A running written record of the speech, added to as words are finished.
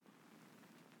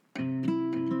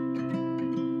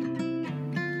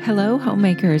Hello,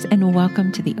 homemakers, and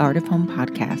welcome to the Art of Home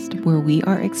podcast, where we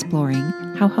are exploring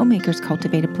how homemakers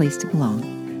cultivate a place to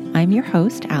belong. I'm your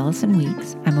host, Allison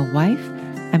Weeks. I'm a wife,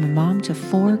 I'm a mom to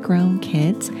 4 grown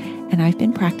kids, and I've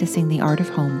been practicing the art of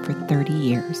home for 30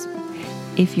 years.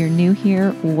 If you're new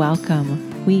here,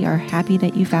 welcome. We are happy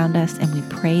that you found us, and we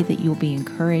pray that you'll be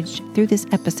encouraged through this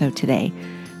episode today.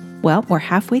 Well, we're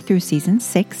halfway through season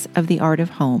 6 of The Art of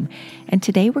Home, and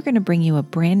today we're going to bring you a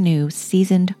brand new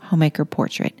seasoned homemaker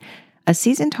portrait. A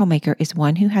seasoned homemaker is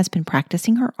one who has been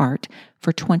practicing her art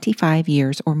for 25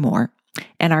 years or more.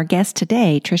 And our guest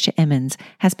today, Tricia Emmons,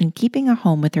 has been keeping a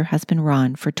home with her husband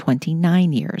Ron for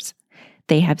 29 years.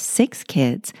 They have 6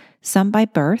 kids, some by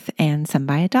birth and some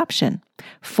by adoption.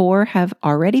 4 have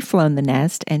already flown the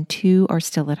nest and 2 are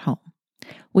still at home.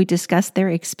 We discussed their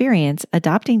experience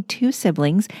adopting 2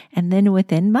 siblings and then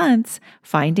within months,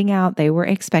 finding out they were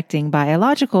expecting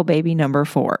biological baby number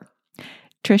 4.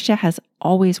 Tricia has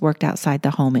always worked outside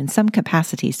the home in some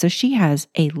capacity, so she has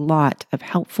a lot of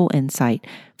helpful insight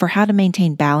for how to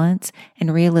maintain balance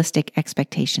and realistic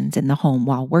expectations in the home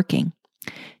while working.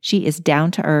 She is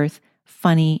down to earth,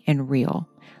 funny, and real.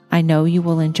 I know you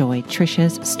will enjoy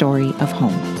Tricia's story of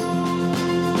home.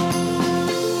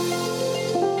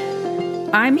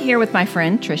 I'm here with my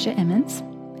friend, Tricia Emmons,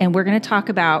 and we're going to talk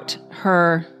about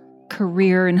her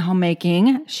career in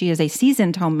homemaking. She is a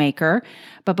seasoned homemaker.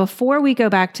 But before we go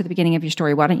back to the beginning of your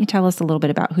story, why don't you tell us a little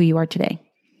bit about who you are today?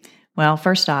 Well,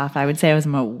 first off, I would say I was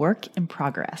a work in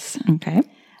progress. Okay.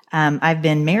 I've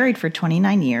been married for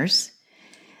 29 years.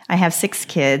 I have 6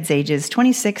 kids, ages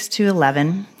 26 to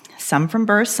 11, some from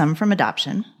birth, some from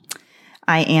adoption.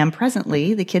 I am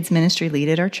presently the kids ministry lead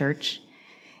at our church.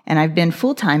 And I've been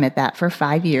full-time at that for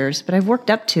 5 years, but I've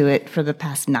worked up to it for the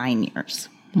past 9 years.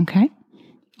 Okay.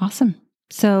 Awesome.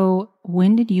 So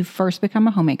when did you first become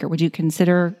a homemaker? Would you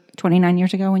consider 29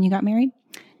 years ago when you got married?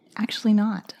 Actually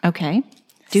not. Okay.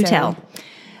 Do tell.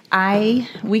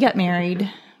 We got married.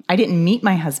 I didn't meet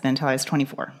my husband until I was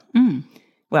 24.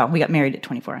 Well, we got married at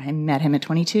 24. I met him at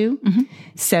 22.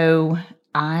 So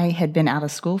I had been out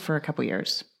of school for a couple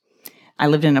years. I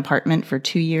lived in an apartment for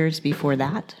 2 years before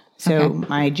that. So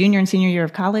my junior and senior year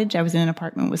of college, I was in an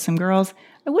apartment with some girls.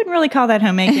 I wouldn't really call that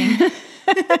homemaking.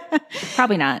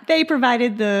 Probably not. They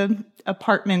provided the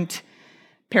apartment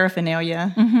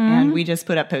paraphernalia, and we just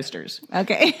put up posters.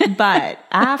 Okay. But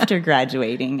after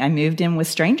graduating, I moved in with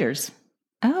strangers.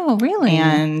 Oh, really?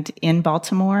 And in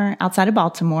Baltimore, outside of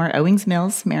Baltimore, Owings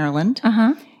Mills, Maryland,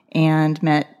 and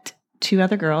met 2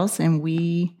 other girls, and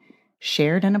we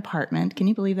shared an apartment. Can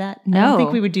you believe that? No. I don't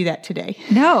think we would do that today.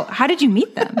 No. How did you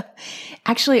meet them?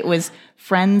 Actually, it was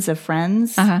friends of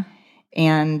friends.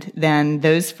 And then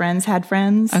those friends had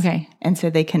friends. Okay. And so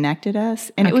they connected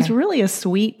us. And it was really a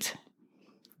sweet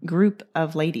group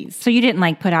of ladies. So you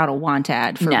didn't put out a want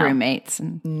ad for roommates?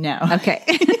 No. Okay.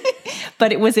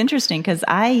 But it was interesting because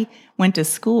I went to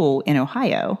school in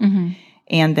Ohio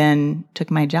and then took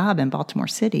my job in Baltimore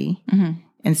City.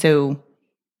 And so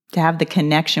to have the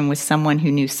connection with someone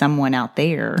who knew someone out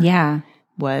there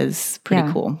was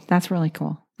pretty cool. That's really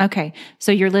cool. Okay.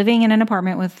 So you're living in an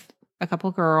apartment with a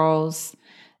couple girls,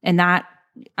 and that,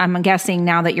 I'm guessing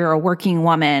now that you're a working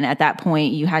woman, at that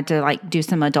point, you had to do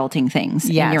some adulting things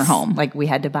in your home. We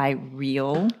had to buy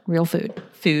real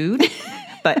food.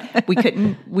 But we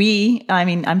couldn't,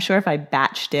 I'm sure if I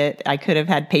batched it, I could have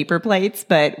had paper plates,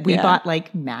 but we bought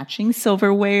matching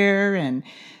silverware and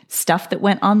stuff that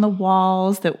went on the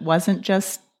walls that wasn't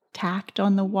just tacked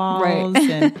on the walls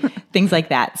and things like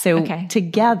that. So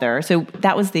together, so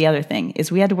that was the other thing,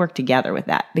 is we had to work together with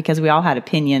that because we all had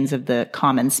opinions of the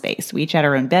common space. We each had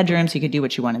our own bedrooms. You could do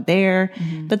what you wanted there.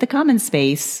 But the common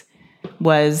space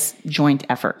was joint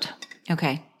effort.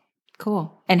 Okay,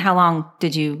 cool. And how long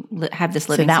did you have this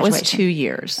living situation? So that situation? was 2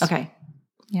 years. Okay.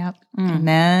 Yep. And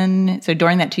then, so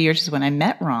during that 2 years is when I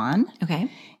met Ron. Okay.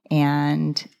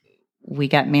 And we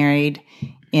got married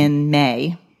in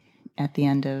May at the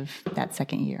end of that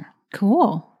second year.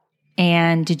 Cool.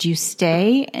 And did you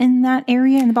stay in that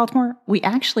area in the Baltimore? We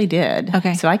actually did.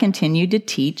 Okay. So I continued to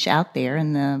teach out there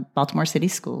in the Baltimore City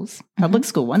schools, Public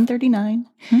School 139.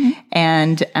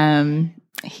 And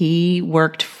he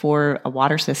worked for a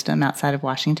water system outside of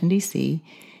Washington, D.C.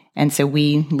 And so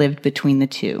we lived between the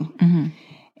two.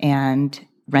 And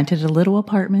rented a little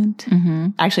apartment.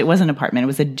 Actually, it wasn't an apartment. It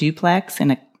was a duplex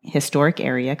in a historic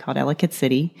area called Ellicott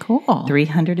City. Cool.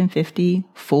 350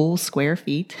 full square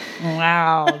feet.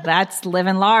 Wow. That's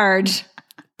living large.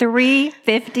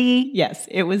 $350. Yes,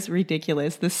 it was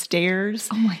ridiculous. The stairs.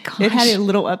 Oh my gosh. It had a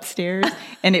little upstairs,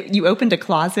 and you opened a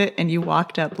closet and you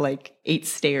walked up like 8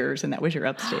 stairs, and that was your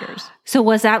upstairs. So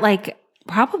was that like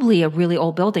probably a really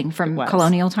old building from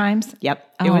colonial times? Yep.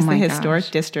 It was the historic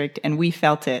district, and we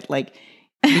felt it like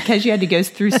because you had to go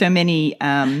through so many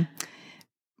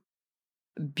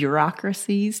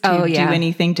bureaucracies to do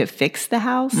anything to fix the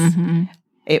house.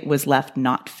 It was left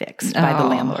not fixed by the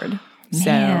landlord.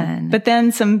 Man. So, but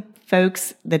then some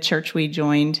folks, the church we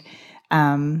joined,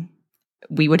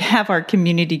 we would have our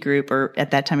community group, or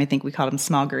at that time, I think we called them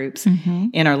small groups,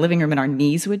 in our living room, and our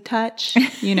knees would touch,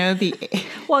 the the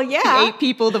 8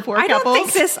 people, the 4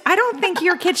 couples. I don't think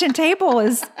your kitchen table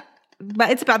is,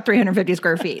 but it's about 350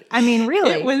 square feet. I mean,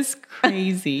 really. It was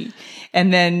crazy.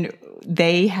 And then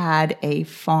they had a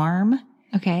farm.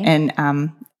 Okay.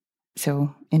 And,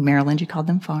 so in Maryland, you called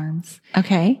them farms.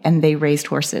 Okay. And they raised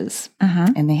horses.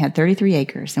 And they had 33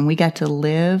 acres. And we got to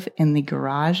live in the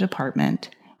garage apartment,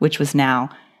 which was now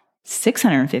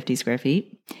 650 square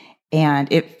feet.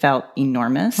 And it felt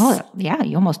enormous. Oh, yeah.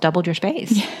 You almost doubled your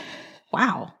space. Yeah.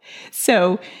 Wow.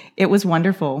 So it was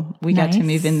wonderful. We got to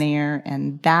move in there.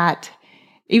 And that,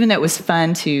 even though it was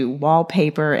fun to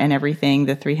wallpaper and everything,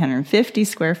 the 350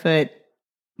 square foot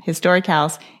historic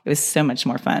house, it was so much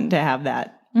more fun to have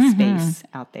that space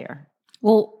out there.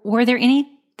 Well, was there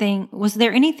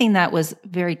anything that was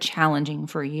very challenging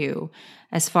for you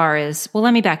as far as, well,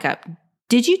 let me back up.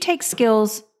 Did you take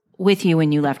skills with you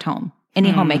when you left home?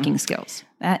 Any homemaking skills?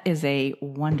 That is a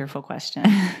wonderful question.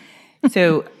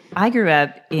 So I grew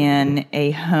up in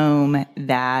a home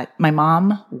that my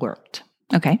mom worked.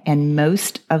 Okay. And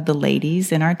most of the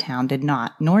ladies in our town did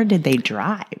not, nor did they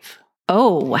drive.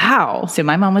 Oh, wow. So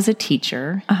my mom was a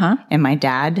teacher, and my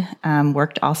dad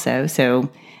worked also.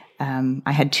 So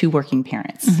I had 2 working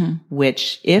parents,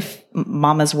 which if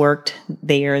mamas worked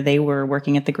there, they were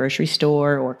working at the grocery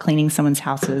store or cleaning someone's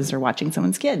houses or watching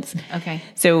someone's kids. Okay.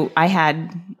 So I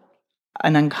had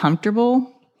an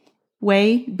uncomfortable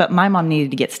way, but my mom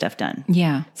needed to get stuff done.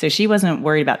 Yeah. So she wasn't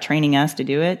worried about training us to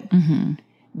do it,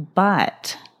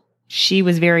 but she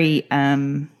was very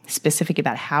specific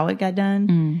about how it got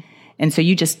done. And so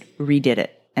you just redid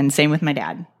it. And same with my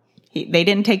dad. They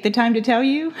didn't take the time to tell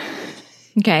you.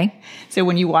 Okay. So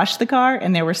when you washed the car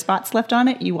and there were spots left on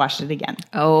it, you washed it again.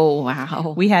 Oh,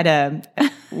 wow. We had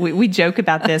we joke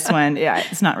about this one. Yeah,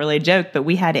 it's not really a joke, but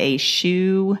we had a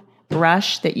shoe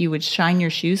brush that you would shine your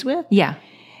shoes with. Yeah.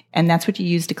 And that's what you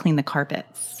used to clean the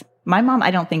carpets. My mom, I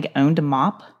don't think, owned a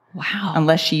mop. Wow.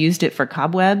 Unless she used it for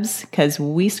cobwebs, because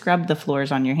we scrubbed the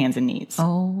floors on your hands and knees.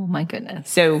 Oh, my goodness.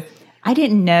 So I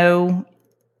didn't know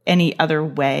any other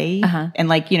way. And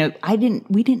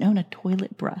we didn't own a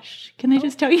toilet brush. Can I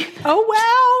just tell you?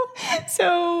 Oh, wow.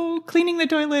 So cleaning the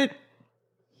toilet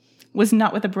was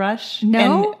not with a brush.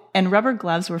 No. And rubber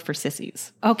gloves were for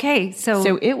sissies. Okay.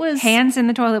 So it was hands in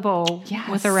the toilet bowl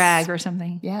with a rag or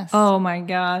something. Yes. Oh my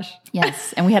gosh.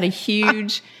 Yes. And we had a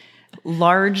huge,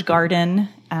 large garden,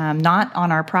 not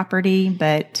on our property,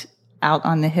 but out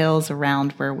on the hills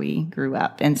around where we grew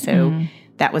up. And so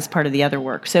that was part of the other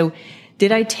work. So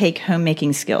did I take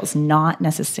homemaking skills? Not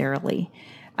necessarily.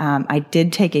 I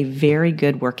did take a very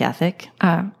good work ethic.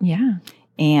 Yeah.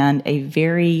 And a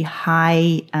very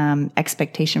high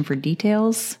expectation for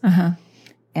details.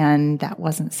 And that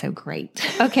wasn't so great.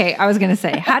 Okay, I was going to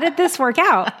say, how did this work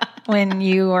out when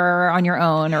you were on your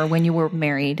own or when you were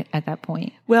married at that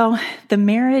point? Well, the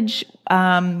marriage,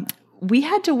 we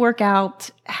had to work out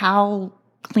how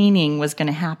cleaning was going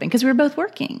to happen because we were both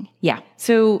working. Yeah.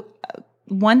 So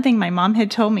one thing my mom had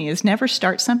told me is never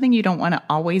start something you don't want to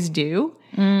always do.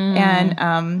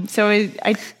 And so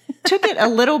I took it a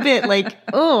little bit like,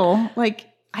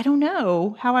 I don't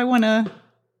know how I want to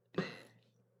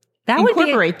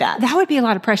incorporate that. That would be a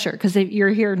lot of pressure because you're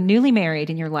here newly married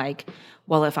and you're like,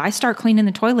 well, if I start cleaning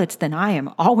the toilets, then I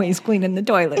am always cleaning the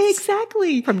toilets.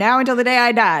 Exactly. From now until the day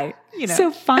I die.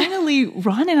 So finally,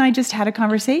 Ron and I just had a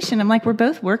conversation. I'm like, we're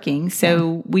both working,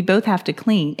 so we both have to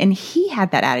clean. And he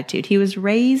had that attitude. He was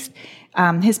raised,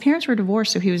 his parents were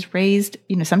divorced, so he was raised,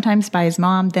 sometimes by his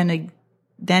mom,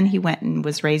 then he went and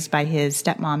was raised by his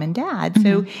stepmom and dad.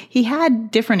 So he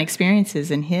had different experiences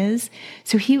in his.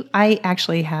 So I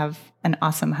actually have an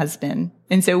awesome husband.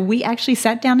 And so we actually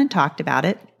sat down and talked about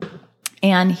it.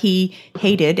 And he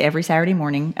hated every Saturday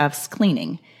morning us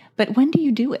cleaning. But when do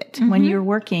you do it? When you're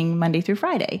working Monday through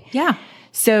Friday. Yeah.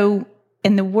 So,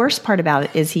 and the worst part about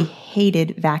it is he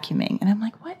hated vacuuming. And I'm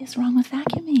like, what is wrong with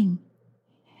vacuuming?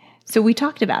 So we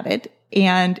talked about it.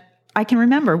 And I can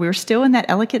remember we were still in that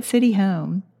Ellicott City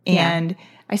home. And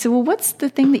I said, well, what's the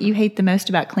thing that you hate the most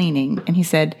about cleaning? And he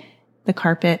said, the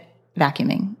carpet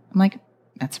vacuuming. I'm like,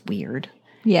 that's weird.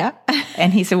 Yeah.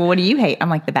 And he said, well, what do you hate? I'm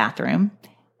like, the bathroom.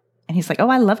 And he's like, oh,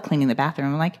 I love cleaning the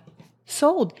bathroom. I'm like,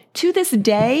 sold. To this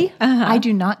day, I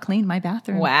do not clean my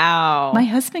bathroom. Wow. My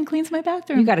husband cleans my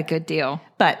bathroom. You got a good deal.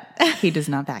 But he does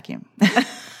not vacuum.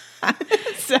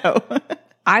 So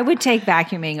I would take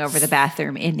vacuuming over the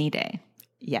bathroom any day.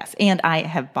 yes. And I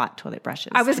have bought toilet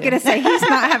brushes. I was going to say, he's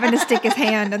not having to stick his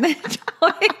hand in the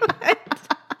toilet.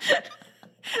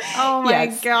 Oh my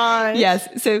gosh.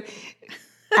 Yes. So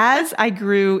as I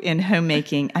grew in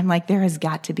homemaking, I'm like, there has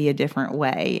got to be a different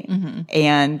way. Mm-hmm.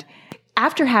 And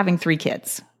after having 3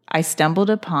 kids, I stumbled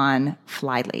upon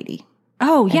Fly Lady.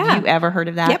 Oh, yeah. Have you ever heard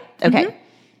of that? Yep. Okay. Mm-hmm.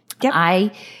 Yep.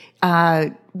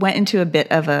 I went into a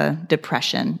bit of a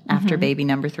depression after baby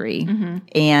number 3,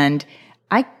 and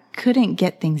I couldn't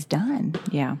get things done.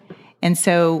 Yeah. And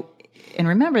so, and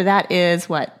remember, that is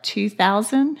what,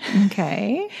 2000?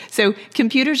 Okay. So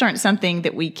computers aren't something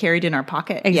that we carried in our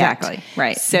pocket Exactly. yet.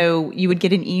 Right. So you would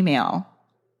get an email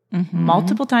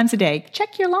multiple times a day,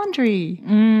 check your laundry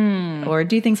or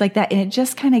do things like that. And it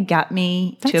just kind of got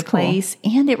me to a place,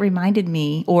 and it reminded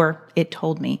me, or it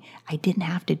told me, I didn't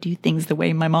have to do things the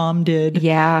way my mom did.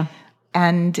 Yeah.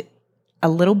 And a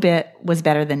little bit was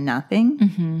better than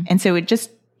nothing. And so it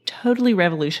just totally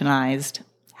revolutionized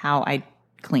how I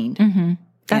cleaned.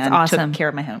 That's and awesome. Took care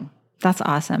of my home. That's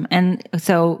awesome. And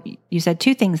so you said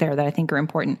 2 things there that I think are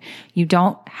important. You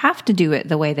don't have to do it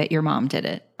the way that your mom did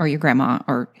it, or your grandma,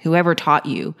 or whoever taught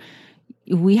you.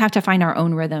 We have to find our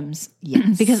own rhythms.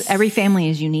 Yes. Because every family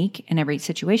is unique and every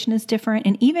situation is different.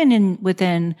 And even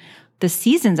within the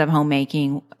seasons of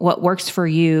homemaking, what works for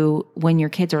you when your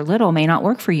kids are little may not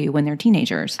work for you when they're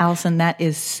teenagers. Allison, that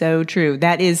is so true.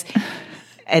 That is,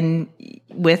 and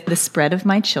with the spread of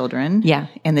my children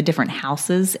and the different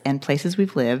houses and places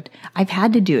we've lived, I've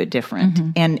had to do it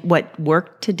different. And what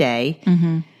worked today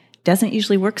doesn't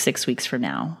usually work 6 weeks from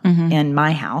now in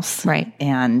my house. Right.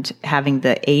 And having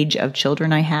the age of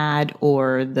children I had,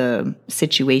 or the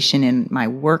situation in my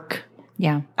work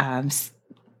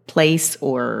place,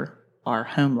 or our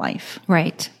home life.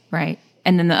 Right. Right.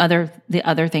 And then the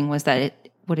other thing was that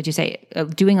what did you say?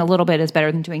 Doing a little bit is better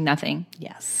than doing nothing.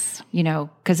 Yes. You know,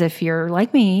 because if you're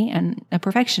like me and a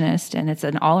perfectionist and it's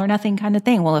an all or nothing kind of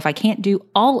thing, well, if I can't do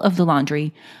all of the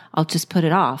laundry, I'll just put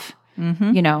it off,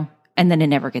 you know, and then it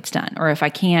never gets done. Or if I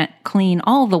can't clean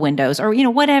all the windows, or, you know,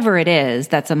 whatever it is,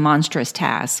 that's a monstrous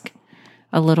task.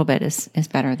 A little bit is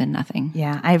better than nothing.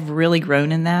 Yeah, I've really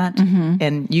grown in that.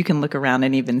 And you can look around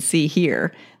and even see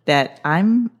here that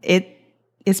it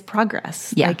is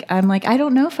progress. Yeah. Like, I'm like, I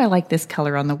don't know if I like this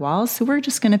color on the walls, so we're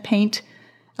just going to paint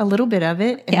a little bit of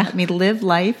it and let me live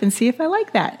life and see if I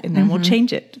like that. And then we'll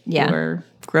change it or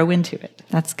grow into it.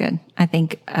 That's good. I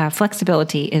think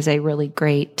flexibility is a really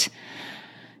great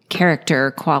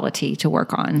character quality to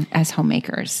work on as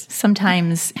homemakers.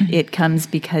 Sometimes it comes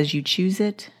because you choose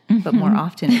it, but more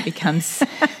often it comes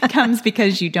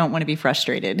because you don't want to be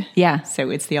frustrated. Yeah.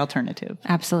 So it's the alternative.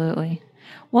 Absolutely.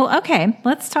 Well, okay.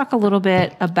 Let's talk a little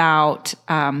bit about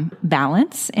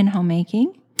balance in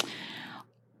homemaking.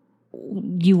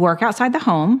 You work outside the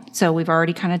home, so we've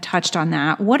already kind of touched on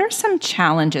that. What are some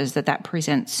challenges that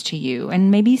presents to you,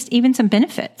 and maybe even some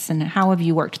benefits, and how have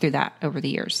you worked through that over the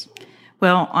years?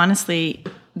 Well, honestly,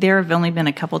 there have only been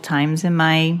a couple times in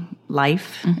my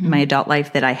life, my adult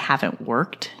life, that I haven't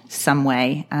worked some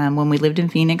way. When we lived in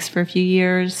Phoenix for a few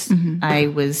years, I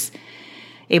was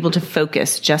able to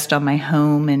focus just on my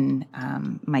home and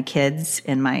my kids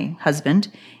and my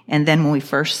husband. And then when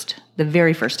the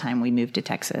very first time we moved to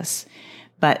Texas,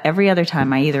 but every other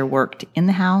time I either worked in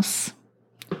the house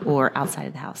or outside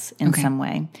of the house in some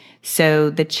way. So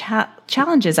the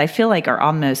challenges I feel like are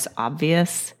almost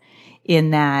obvious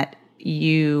in that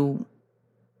you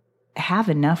have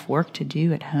enough work to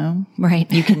do at home.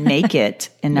 Right. You can make it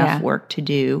enough work to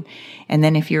do. And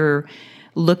then if you're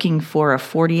looking for a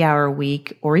 40-hour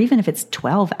week, or even if it's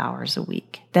 12 hours a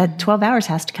week, that 12 hours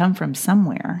has to come from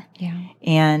somewhere. Yeah.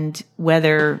 And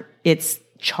whether it's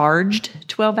charged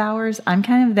 12 hours, I'm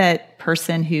kind of that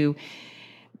person who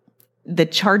the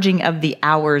charging of the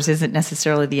hours isn't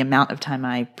necessarily the amount of time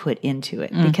I put into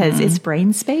it, because it's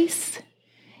brain space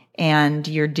and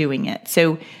you're doing it.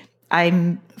 So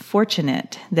I'm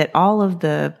fortunate that all of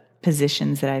the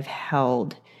positions that I've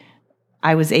held,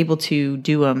 I was able to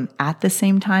do them at the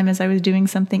same time as I was doing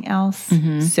something else,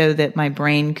 so that my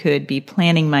brain could be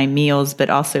planning my meals, but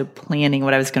also planning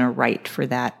what I was going to write for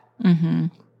that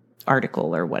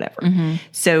article or whatever.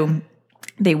 So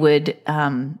they would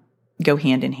go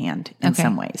hand in hand in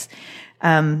some ways.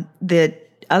 The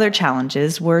other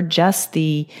challenges were just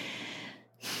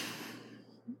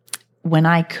when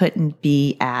I couldn't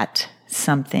be at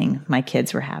something my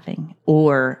kids were having,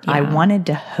 or I wanted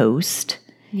to host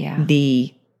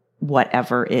the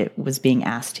whatever it was being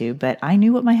asked to, but I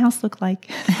knew what my house looked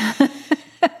like.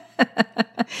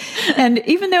 And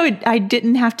even though I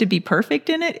didn't have to be perfect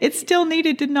in it, it still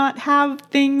needed to not have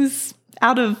things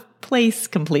out of place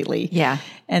completely. Yeah.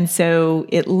 And so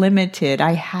it limited.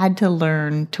 I had to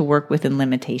learn to work within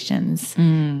limitations.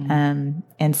 And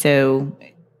so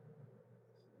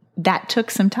that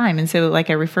took some time. And so like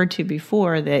I referred to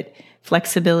before, that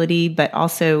flexibility, but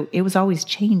also it was always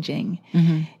changing.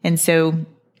 And so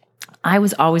I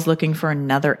was always looking for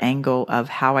another angle of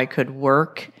how I could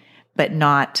work, but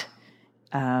not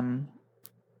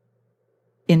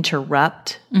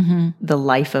interrupt the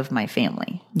life of my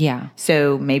family. Yeah.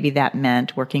 So maybe that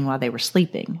meant working while they were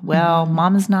sleeping. Well,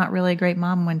 mom is not really a great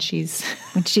mom when she's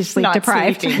sleep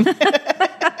deprived.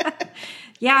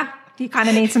 Yeah. You kind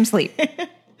of need some sleep.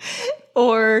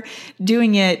 Or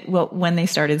doing it, well, when they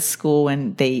started school I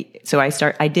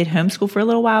did homeschool for a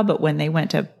little while, but when they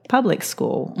went to public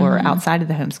school or outside of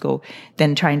the homeschool,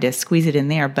 then trying to squeeze it in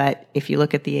there. But if you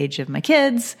look at the age of my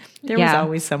kids, there was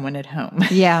always someone at home.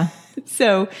 Yeah.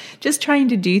 So just trying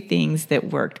to do things that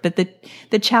worked, but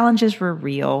the challenges were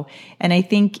real. And I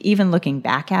think even looking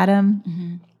back at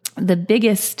them, the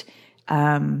biggest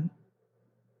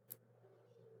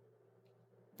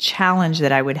challenge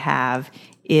that I would have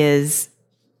is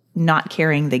not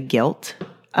carrying the guilt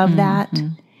of that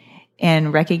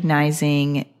and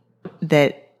recognizing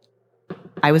that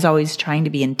I was always trying to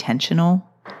be intentional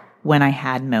when I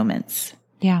had moments.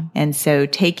 Yeah. And so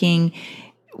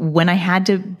when I had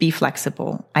to be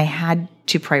flexible, I had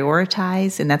to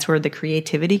prioritize, and that's where the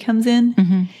creativity comes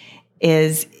in,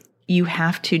 is you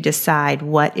have to decide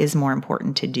what is more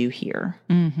important to do here.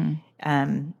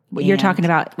 You're talking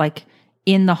about like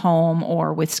in the home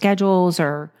or with schedules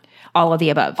or all of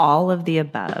the above? All of the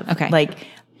above. Okay. Like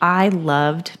I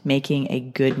loved making a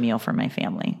good meal for my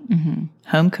family.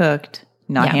 Home cooked,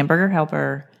 not hamburger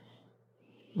helper,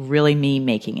 really me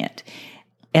making it.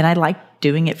 And I liked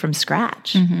doing it from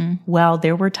scratch. Well,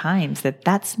 there were times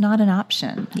that's not an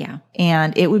option. Yeah.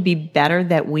 And it would be better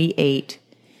that we ate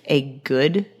a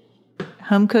good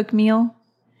home cooked meal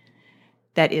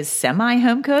that is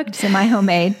semi-home cooked.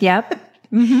 Semi-homemade. Yep.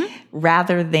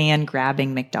 Rather than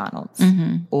grabbing McDonald's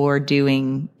or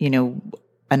doing,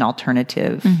 an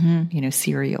alternative,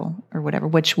 cereal or whatever,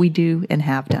 which we do and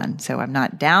have done. So I'm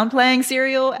not downplaying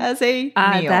cereal as a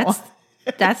meal.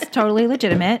 That's totally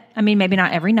legitimate. I mean, maybe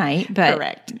not every night, but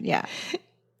correct. Yeah.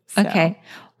 So. Okay.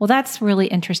 Well, that's really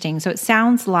interesting. So it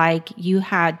sounds like you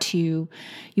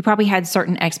probably had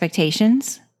certain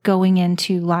expectations going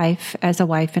into life as a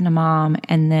wife and a mom,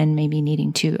 and then maybe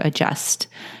needing to adjust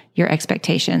your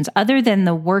expectations. Other than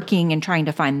the working and trying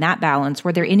to find that balance,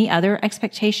 were there any other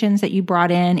expectations that you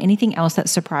brought in? Anything else that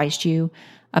surprised you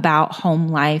about home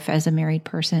life as a married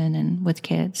person and with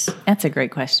kids? That's a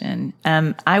great question.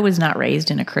 I was not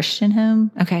raised in a Christian home.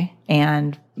 Okay.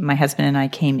 And my husband and I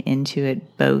came into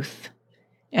it both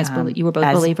you were both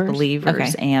as believers?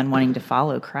 Okay. And wanting to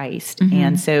follow Christ.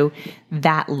 And so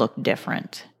that looked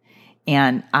different.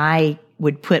 And I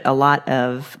would put a lot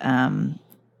of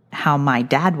how my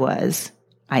dad was,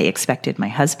 I expected my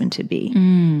husband to be.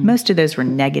 Most of those were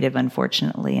negative,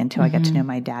 unfortunately, until I got to know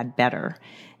my dad better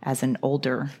as an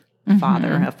older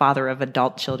father, a father of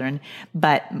adult children,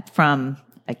 but from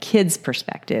a kid's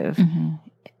perspective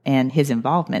and his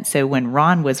involvement. So when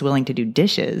Ron was willing to do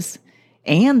dishes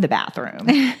and the bathroom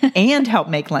and help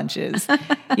make lunches,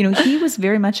 he was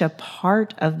very much a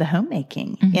part of the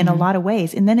homemaking in a lot of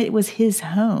ways. And then it was his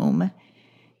home.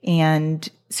 And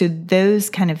so those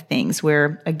kind of things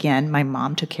where, again, my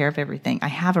mom took care of everything. I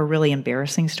have a really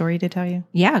embarrassing story to tell you.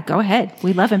 Yeah, go ahead.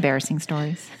 We love embarrassing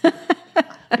stories.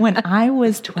 When I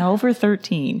was 12 or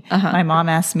 13, my mom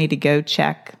asked me to go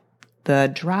check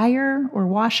the dryer or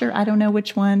washer, I don't know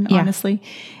which one, honestly,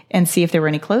 and see if there were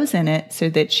any clothes in it so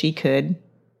that she could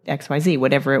XYZ,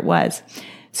 whatever it was.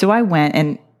 So I went,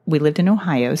 and we lived in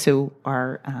Ohio, so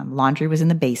our laundry was in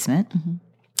the basement.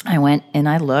 I went and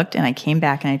I looked, and I came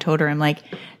back and I told her, I'm like,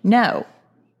 no,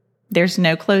 there's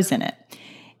no clothes in it.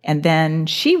 And then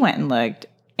she went and looked,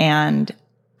 and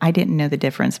I didn't know the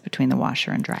difference between the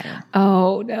washer and dryer.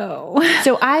 Oh, no.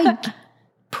 So I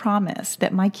promised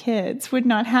that my kids would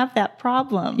not have that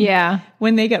problem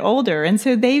when they get older. And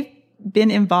so they've been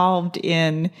involved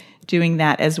in doing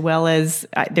that, as well as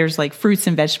there's like fruits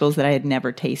and vegetables that I had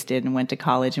never tasted and went to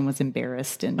college and was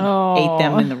embarrassed and ate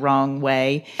them in the wrong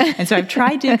way. And so I've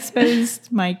tried to expose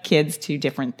my kids to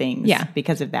different things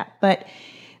because of that. But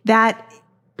that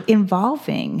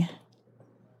involving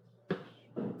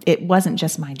it wasn't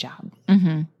just my job.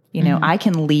 You know, I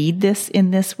can lead this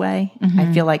in this way.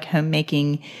 I feel like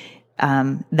homemaking,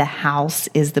 the house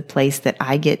is the place that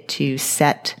I get to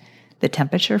set the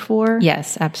temperature for.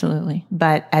 Yes, absolutely.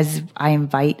 But as I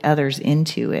invite others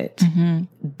into it,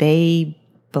 they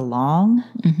belong,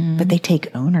 but they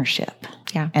take ownership.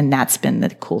 Yeah. And that's been the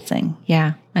cool thing.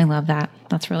 Yeah, I love that.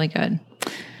 That's really good.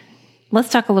 Let's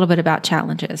talk a little bit about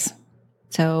challenges.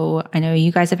 So I know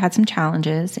you guys have had some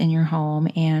challenges in your home,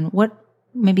 and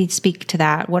maybe speak to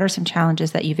that. What are some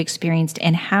challenges that you've experienced,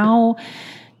 and how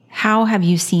have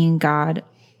you seen God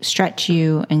stretch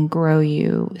you and grow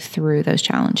you through those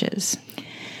challenges?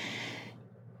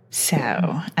 So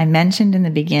I mentioned in the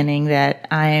beginning that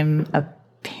I'm a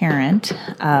parent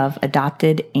of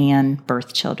adopted and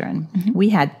birth children. We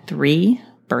had 3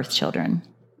 birth children.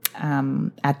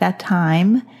 At that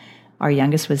time, our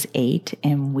youngest was 8,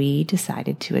 and we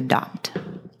decided to adopt.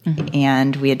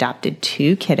 And we adopted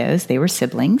 2 kiddos. They were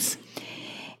siblings.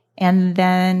 And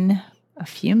then a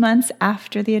few months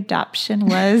after the adoption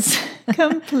was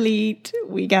complete,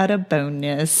 we got a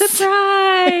bonus.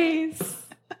 Surprise!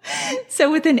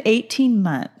 So within 18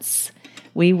 months,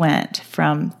 we went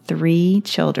from 3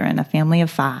 children, a family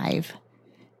of 5,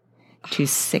 to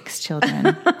 6 children,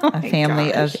 a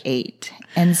family of 8.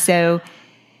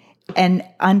 And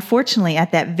unfortunately,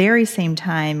 at that very same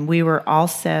time, we were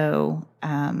also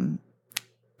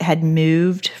had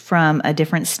moved from a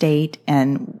different state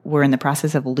and were in the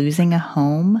process of losing a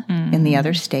home in the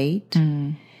other state.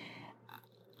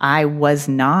 I was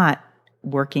not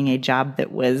working a job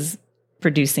that was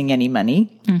producing any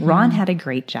money. Ron had a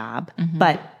great job,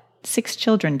 but 6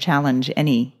 children challenge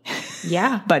any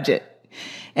budget.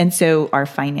 And so our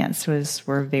finances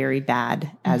were very bad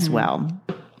as well.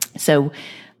 So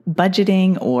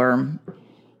budgeting or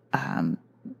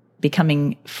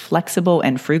becoming flexible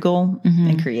and frugal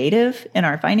and creative in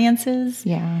our finances.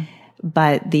 Yeah.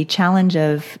 But the challenge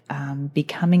of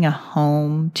becoming a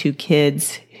home to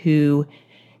kids who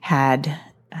had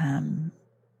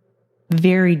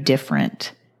very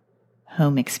different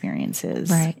home experiences.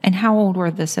 Right. And how old were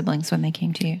the siblings when they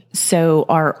came to you? So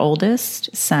our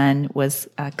oldest son was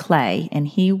Clay, and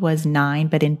he was 9,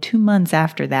 but in 2 months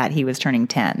after that, he was turning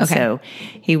 10. Okay. So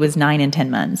he was 9 and 10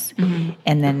 months.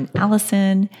 And then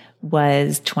Allison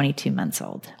was 22 months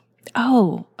old.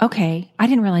 Oh, okay. I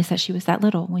didn't realize that she was that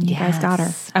little when you guys got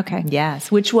her. Okay.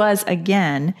 Yes, which was,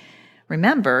 again,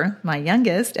 remember, my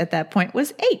youngest at that point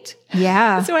was 8.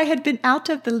 Yeah. So I had been out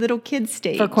of the little kid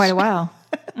stage. For quite a while.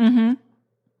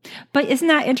 But isn't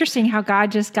that interesting how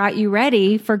God just got you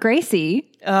ready for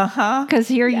Gracie? Because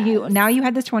now you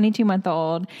had this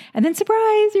 22-month-old, and then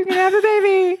surprise, you're going to have a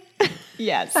baby.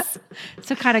 Yes.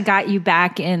 So kind of got you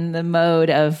back in the mode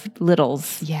of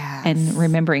littles. Yes. And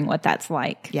remembering what that's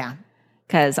like. Yeah.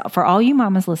 Because for all you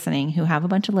mamas listening who have a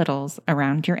bunch of littles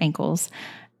around your ankles,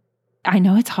 I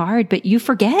know it's hard, but you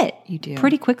forget. You do.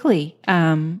 Pretty quickly.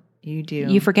 You do.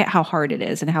 You forget how hard it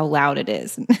is and how loud it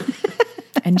is.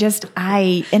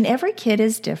 And every kid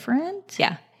is different.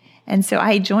 Yeah. And so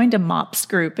I joined a MOPS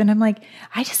group, and I'm like,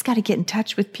 I just got to get in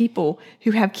touch with people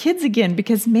who have kids again,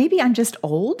 because maybe I'm just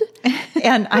old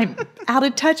and I'm out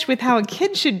of touch with how a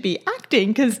kid should be acting,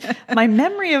 because my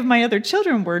memory of my other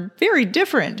children were very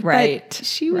different. Right. But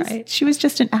she was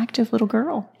just an active little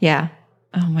girl. Yeah.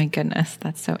 Oh my goodness.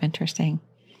 That's so interesting.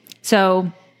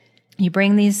 So you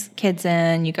bring these kids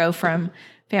in, you go from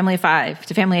family of 5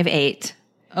 to family of 8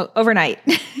 overnight.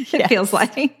 It feels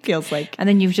like. And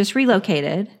then you've just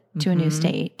relocated to a new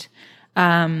state.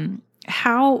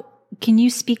 How can you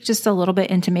speak just a little bit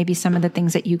into maybe some of the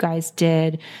things that you guys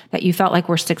did that you felt like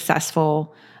were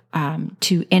successful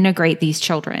to integrate these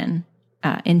children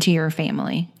into your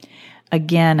family?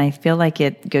 Again, I feel like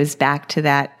it goes back to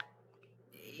that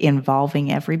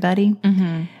involving everybody.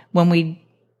 When we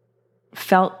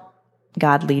felt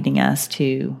God leading us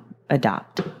to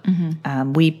adopt,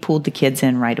 we pulled the kids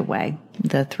in right away,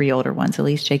 the 3 older ones,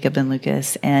 Elise, Jacob, and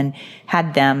Lucas, and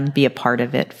had them be a part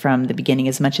of it from the beginning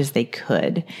as much as they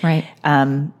could. Right.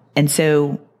 And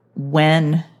so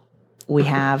when we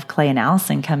have Clay and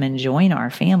Allison come and join our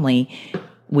family,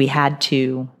 we had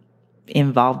to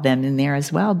involve them in there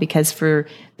as well, because for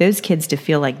those kids to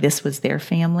feel like this was their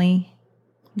family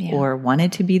or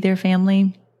wanted to be their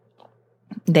family,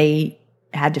 they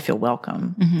had to feel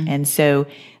welcome. And so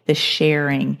the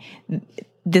sharing,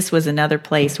 this was another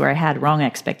place where I had wrong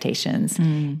expectations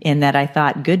in that I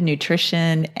thought good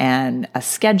nutrition and a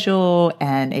schedule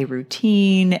and a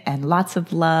routine and lots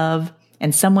of love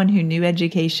and someone who knew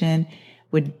education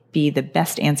would be the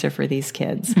best answer for these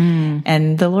kids.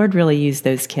 And the Lord really used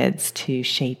those kids to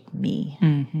shape me.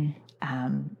 And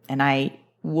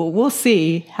we'll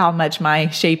see how much my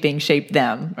shaping shaped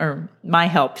them, or my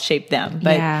help shaped them.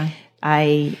 But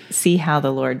I see how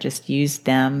the Lord just used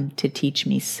them to teach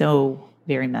me so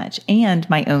very much, and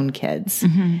my own kids,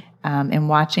 and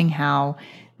watching how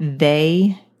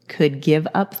they could give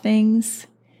up things,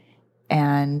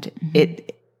 and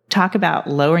talk about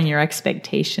lowering your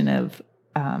expectation of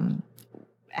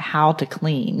how to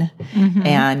clean,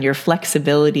 and your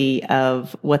flexibility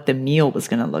of what the meal was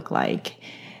going to look like.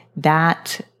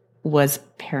 That was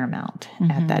paramount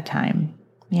at that time.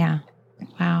 Yeah.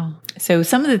 Wow. So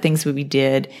some of the things we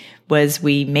did was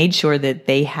we made sure that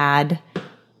they had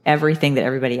everything that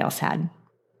everybody else had.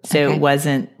 So it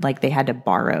wasn't like they had to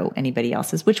borrow anybody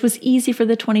else's, which was easy for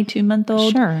the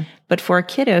 22-month-old. Sure. But for a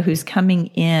kiddo who's coming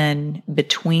in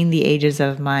between the ages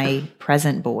of my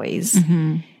present boys,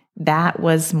 that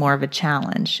was more of a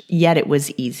challenge. Yet it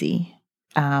was easy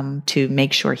to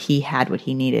make sure he had what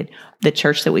he needed. The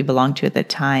church that we belonged to at the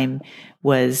time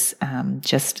was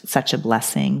just such a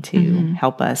blessing to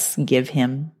help us give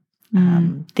him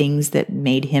things that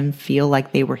made him feel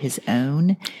like they were his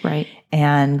own. Right.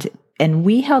 And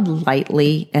we held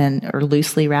lightly or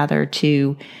loosely rather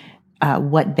to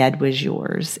what bed was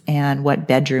yours and what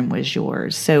bedroom was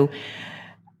yours. So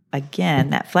again,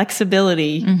 that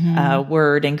flexibility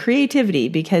word and creativity,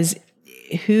 because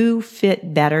who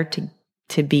fit better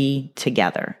to be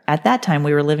together? At that time,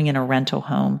 we were living in a rental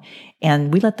home,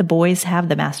 and we let the boys have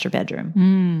the master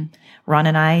bedroom. Ron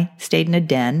and I stayed in a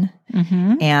den,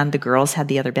 and the girls had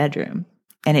the other bedroom.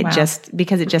 And it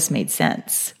because it just made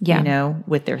sense,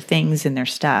 with their things and their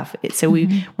stuff. So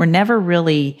we were never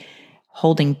really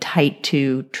holding tight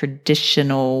to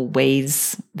traditional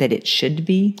ways that it should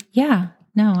be. Yeah.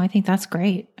 No, I think that's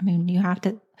great. I mean,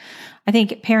 I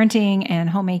think parenting and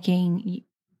homemaking,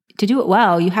 to do it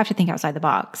well, you have to think outside the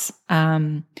box.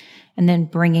 And then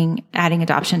adding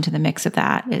adoption to the mix of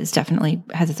that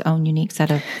has its own unique set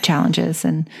of challenges,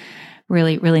 and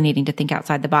really, really needing to think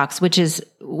outside the box, which is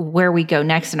where we go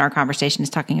next in our conversation, is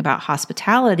talking about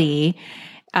hospitality.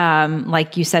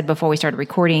 Like you said before we started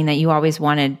recording, that you always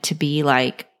wanted to be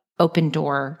like open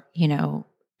door,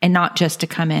 and not just to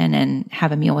come in and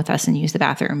have a meal with us and use the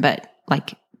bathroom, but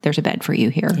like there's a bed for you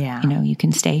here. Yeah. You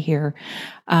can stay here.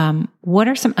 What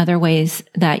are some other ways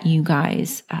that you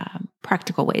guys,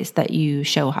 practical ways that you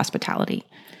show hospitality?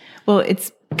 Well,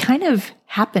 it's kind of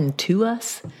happened to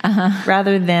us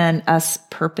rather than us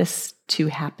purpose to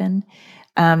happen.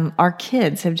 Our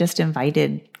kids have just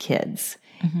invited kids,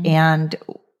 and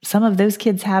some of those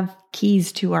kids have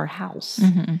keys to our house.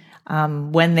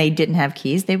 When they didn't have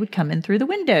keys, they would come in through the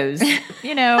windows,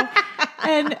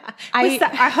 and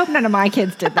I hope none of my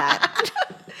kids did that.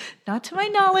 Not to my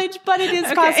knowledge, but it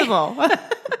is possible.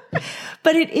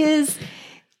 But it is,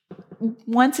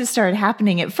 once it started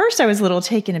happening, at first I was a little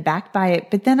taken aback by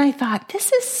it, but then I thought,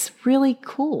 this is really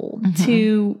cool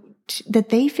that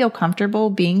they feel comfortable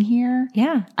being here.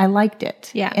 Yeah. I liked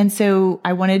it. Yeah. And so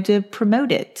I wanted to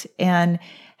promote it. And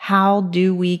how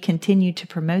do we continue to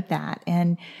promote that?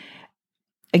 And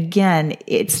again,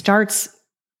 it starts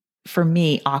for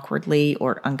me awkwardly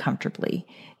or uncomfortably.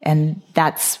 And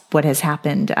that's what has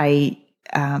happened. I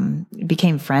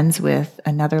became friends with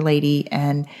another lady,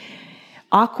 and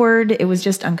awkward. It was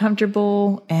just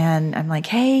uncomfortable. And I'm like,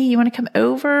 hey, you want to come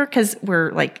over? Because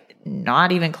we're like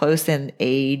not even close in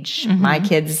age. My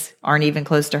kids aren't even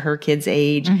close to her kids'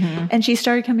 age. And she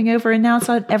started coming over, and now it's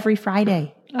on every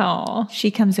Friday. Oh,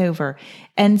 she comes over.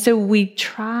 And so we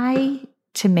try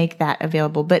to make that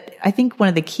available. But I think one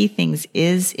of the key things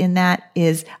is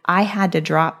I had to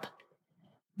drop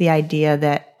the idea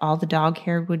that all the dog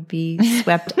hair would be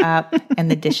swept up and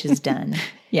the dishes done.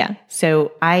 Yeah.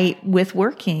 So with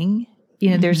working,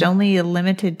 there's only a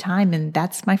limited time, and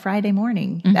that's my Friday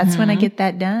morning. That's when I get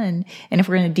that done. And if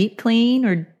we're going to deep clean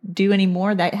or do any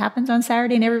more, that happens on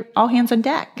Saturday, and all hands on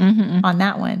deck on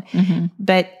that one.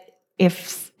 But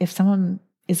if someone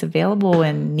is available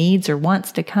and needs or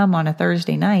wants to come on a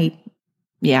Thursday night,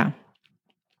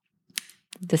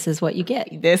 this is what you get.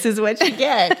 This is what you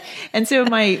get. And so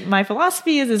my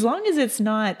philosophy is, as long as it's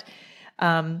not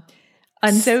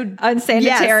unsanitary,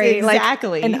 yes,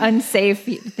 exactly, like an unsafe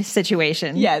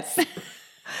situation. Yes.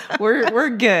 We're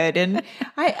good. And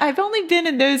I've only been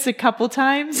in those a couple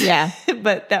times. Yeah.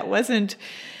 But that wasn't,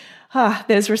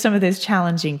 those were some of those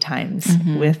challenging times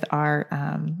with our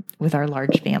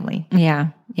large family. Yeah.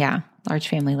 Yeah. Large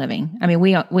family living. I mean,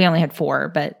 we only had 4,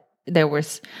 but there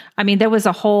was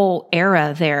a whole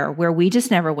era there where we just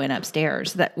never went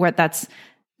upstairs. That's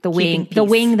the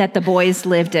wing that the boys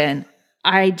lived in.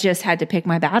 I just had to pick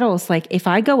my battles. Like, if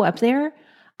I go up there,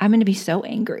 I'm going to be so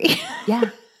angry.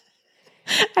 Yeah.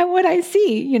 at what I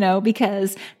see,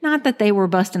 because not that they were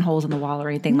busting holes in the wall or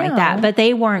anything like that, but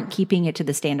they weren't keeping it to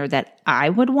the standard that I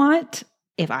would want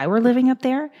if I were living up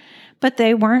there. But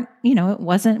they weren't, it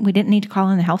wasn't, we didn't need to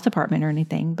call in the health department or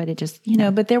anything, but it just,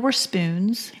 but there were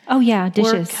spoons. Oh, yeah,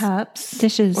 dishes. Or cups.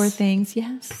 Dishes. Or things,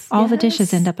 yes. All the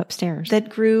dishes end up upstairs. That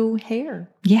grew hair.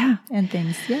 Yeah. And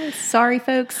things, yes. Sorry,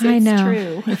 folks, I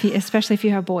know. True. Especially if you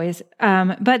have boys.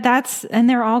 But and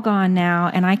they're all gone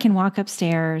now, and I can walk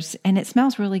upstairs, and it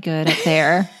smells really good up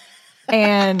there.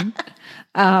 And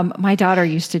my daughter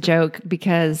used to joke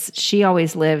because she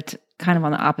always lived kind of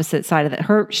on the opposite side of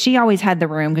it. She always had the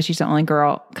room because she's the only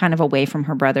girl kind of away from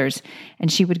her brothers.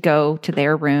 And she would go to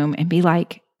their room and be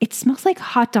like, it smells like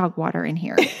hot dog water in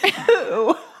here.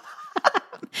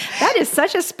 That is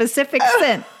such a specific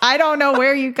scent. I don't know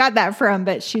where you got that from,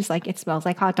 but she's like, it smells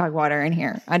like hot dog water in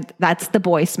here. That's the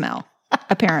boy smell,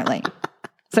 apparently.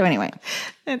 So anyway.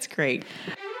 That's great.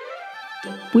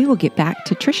 We will get back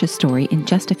to Tricia's story in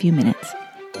just a few minutes.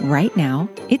 Right now,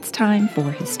 it's time for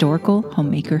Historical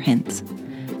Homemaker Hints.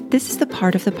 This is the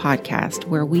part of the podcast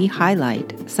where we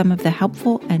highlight some of the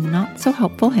helpful and not so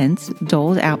helpful hints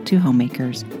doled out to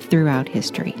homemakers throughout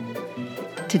history.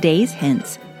 Today's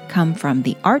hints come from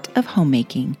The Art of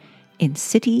Homemaking in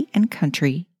City and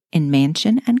Country, in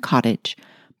Mansion and Cottage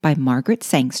by Margaret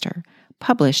Sangster,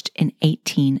 published in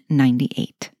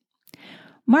 1898.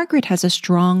 Margaret has a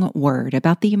strong word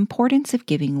about the importance of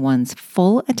giving one's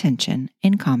full attention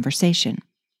in conversation.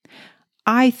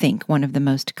 I think one of the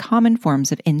most common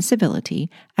forms of incivility,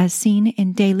 as seen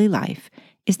in daily life,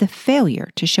 is the failure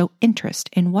to show interest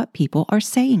in what people are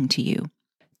saying to you.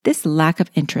 This lack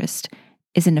of interest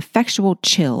is an effectual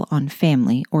chill on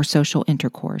family or social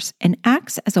intercourse and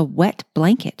acts as a wet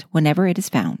blanket whenever it is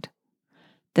found.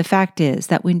 The fact is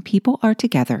that when people are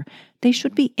together, they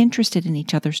should be interested in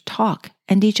each other's talk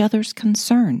and each other's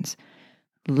concerns.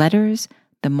 Letters,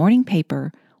 the morning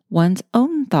paper, one's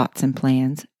own thoughts and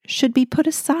plans should be put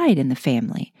aside in the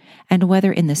family, and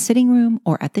whether in the sitting room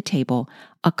or at the table,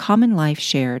 a common life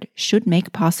shared should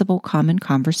make possible common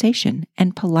conversation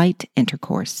and polite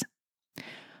intercourse.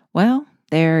 Well,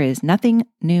 there is nothing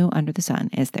new under the sun,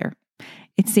 is there?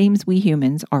 It seems we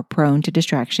humans are prone to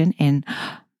distraction and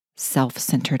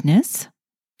self-centeredness.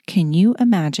 Can you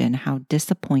imagine how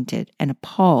disappointed and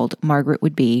appalled Margaret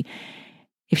would be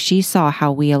if she saw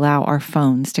how we allow our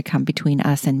phones to come between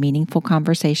us and meaningful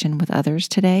conversation with others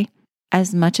today?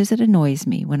 As much as it annoys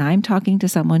me when I'm talking to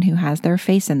someone who has their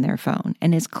face in their phone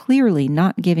and is clearly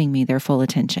not giving me their full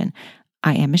attention,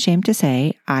 I am ashamed to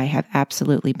say I have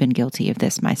absolutely been guilty of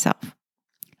this myself.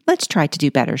 Let's try to do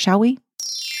better, shall we?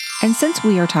 And since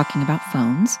we are talking about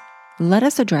phones, let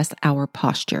us address our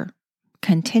posture.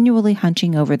 Continually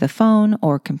hunching over the phone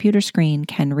or computer screen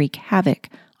can wreak havoc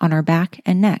on our back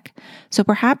and neck, so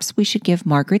perhaps we should give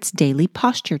Margaret's daily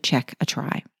posture check a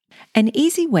try. An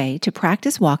easy way to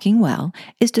practice walking well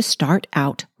is to start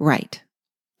out right.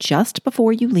 Just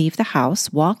before you leave the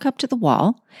house, walk up to the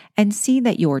wall and see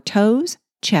that your toes,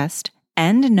 chest,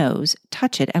 and nose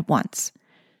touch it at once.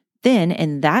 Then,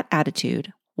 in that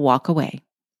attitude, walk away.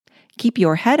 Keep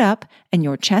your head up and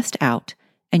your chest out,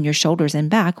 and your shoulders and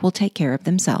back will take care of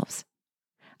themselves.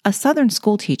 A Southern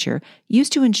school teacher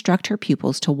used to instruct her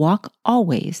pupils to walk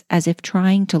always as if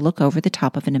trying to look over the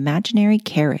top of an imaginary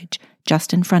carriage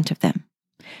just in front of them.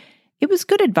 It was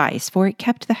good advice, for it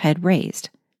kept the head raised.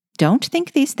 Don't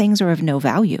think these things are of no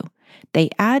value.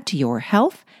 They add to your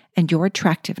health and your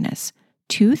attractiveness,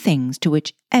 two things to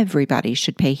which everybody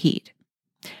should pay heed.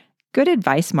 Good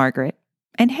advice, Margaret.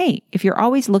 And hey, if you're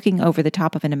always looking over the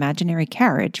top of an imaginary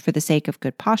carriage for the sake of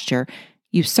good posture,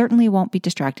 you certainly won't be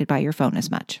distracted by your phone as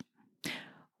much.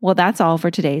 Well, that's all for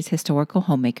today's Historical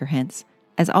Homemaker Hints.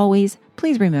 As always,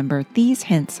 please remember these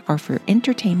hints are for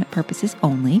entertainment purposes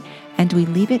only, and we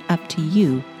leave it up to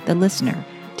you, the listener,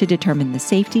 to determine the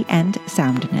safety and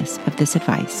soundness of this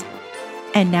advice.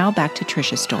 And now back to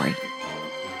Tricia's story.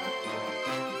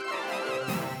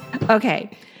 Okay,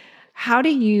 how do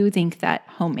you think that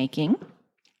homemaking...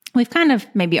 We've kind of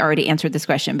maybe already answered this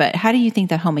question, but how do you think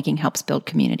that homemaking helps build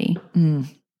community?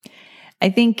 I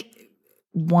think,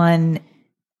 one,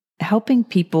 helping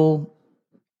people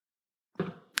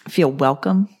feel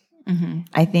welcome. Mm-hmm.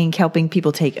 I think helping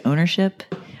people take ownership,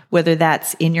 whether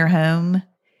that's in your home,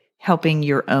 helping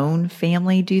your own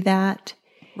family do that.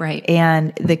 Right.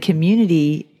 And the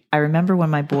community, I remember when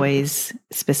my boys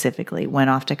specifically went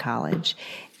off to college,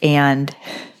 and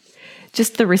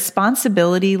just the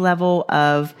responsibility level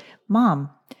of, Mom,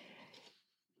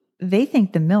 they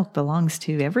think the milk belongs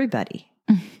to everybody.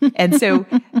 And so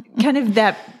kind of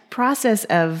that process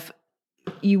of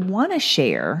you want to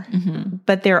share,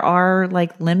 but there are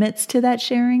like limits to that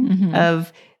sharing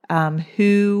of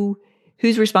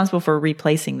who's responsible for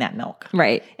replacing that milk.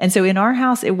 Right. And so in our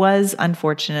house, it was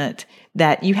unfortunate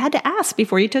that you had to ask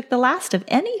before you took the last of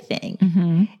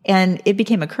anything. And it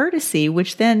became a courtesy,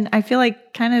 which then I feel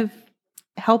like kind of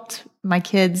helped my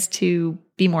kids to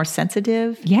be more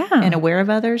sensitive and aware of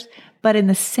others. But in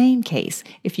the same case,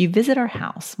 if you visit our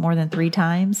house more than 3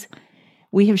 times,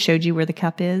 we have showed you where the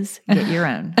cup is. Get your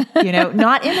own.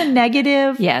 Not in a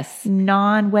negative,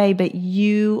 non-way, but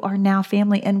you are now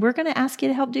family, and we're going to ask you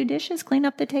to help do dishes, clean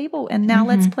up the table, and now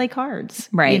let's play cards.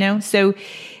 Right. So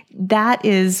that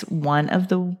is one of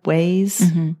the ways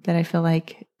that I feel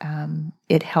like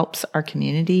it helps our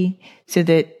community so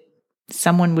that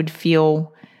someone would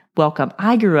feel welcome.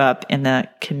 I grew up in a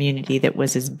community that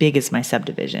was as big as my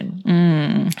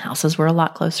subdivision. Houses were a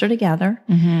lot closer together,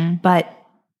 but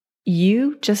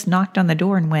you just knocked on the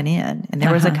door and went in, and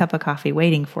there was a cup of coffee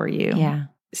waiting for you. Yeah.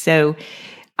 So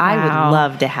I would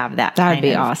love to have that kind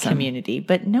of awesome community,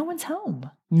 but no one's home.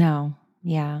 No.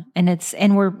 Yeah.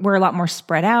 And we're a lot more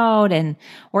spread out,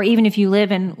 or even if you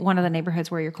live in one of the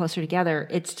neighborhoods where you're closer together,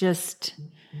 it's just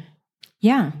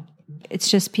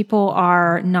people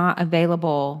are not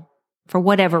available for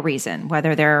whatever reason,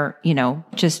 whether they're, we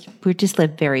just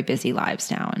live very busy lives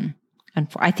now. And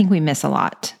I think we miss a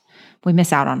lot. We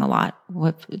miss out on a lot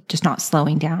with just not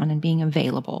slowing down and being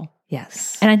available.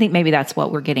 Yes. And I think maybe that's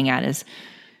what we're getting at is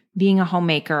being a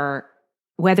homemaker,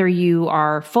 whether you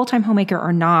are full-time homemaker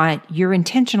or not, you're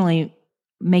intentionally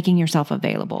making yourself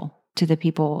available to the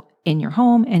people in your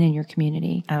home and in your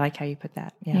community. I like how you put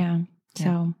that. Yeah.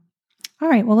 So, all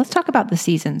right. Well, let's talk about the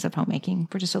seasons of homemaking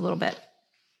for just a little bit.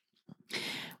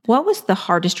 What was the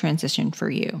hardest transition for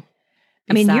you?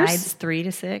 Besides 3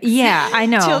 to 6? Yeah, I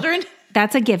know. Children?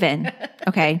 That's a given.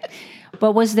 Okay.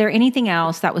 But was there anything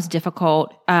else that was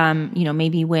difficult,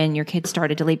 maybe when your kids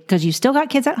started to leave? Because you still got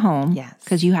kids at home. Yes.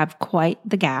 Because you have quite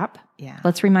the gap. Yeah.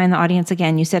 Let's remind the audience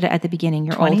again. You said it at the beginning.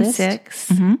 Your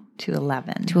 26 oldest? to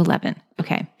 11. To 11.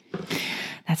 Okay.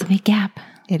 That's a big gap.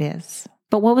 It is.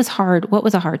 But what was hard? What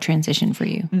was a hard transition for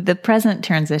you? The present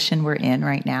transition we're in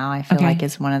right now, I feel like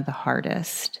is one of the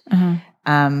hardest.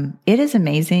 It is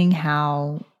amazing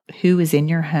how who is in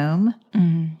your home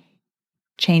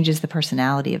changes the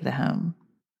personality of the home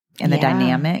and the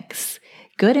dynamics,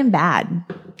 good and bad.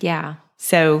 Yeah.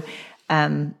 So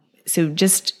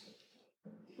just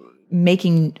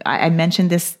making, I mentioned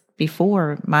this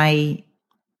before, my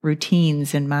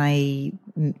routines and my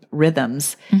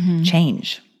rhythms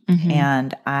change.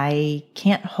 And I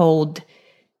can't hold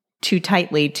too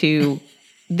tightly to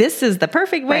this is the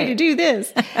perfect way to do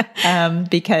this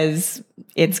because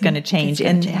it's going to change.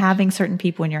 And having certain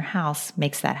people in your house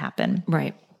makes that happen.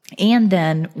 Right. And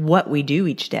then what we do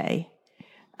each day.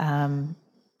 I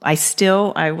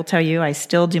will tell you, I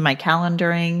still do my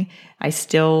calendaring. I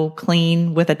still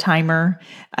clean with a timer.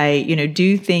 I,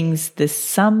 do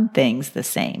some things the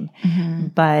same.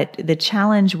 But the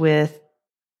challenge with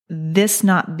this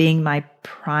not being my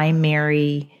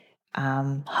primary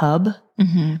hub,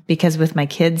 because with my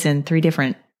kids in 3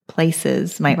 different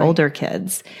places, my older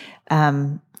kids,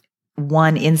 1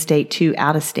 in-state, 2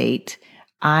 out-of-state,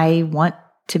 I want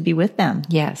to be with them.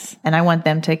 Yes. And I want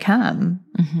them to come,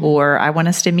 or I want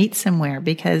us to meet somewhere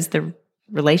because the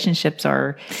relationships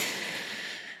are.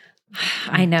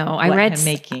 I know. I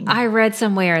read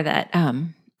somewhere that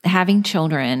having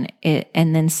children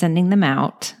and then sending them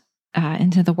out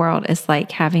into the world is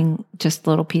like having just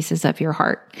little pieces of your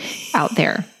heart out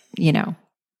there,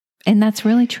 and that's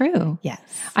really true. Yes.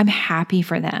 I'm happy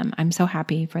for them. I'm so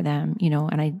happy for them,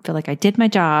 and I feel like I did my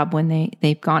job when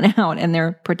they've gone out and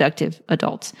they're productive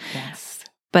adults. Yes.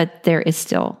 But there is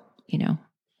still,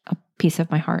 a piece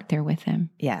of my heart there with them.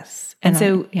 Yes. And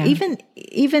so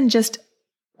even just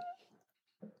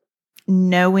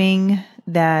knowing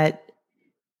that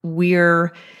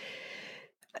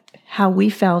how we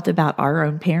felt about our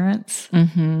own parents,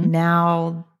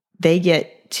 now they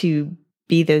get to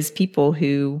be those people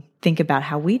who think about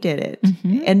how we did it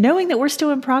and knowing that we're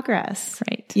still in progress,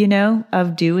 right?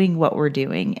 Of doing what we're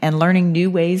doing and learning new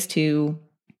ways to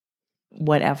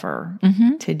whatever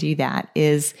to do that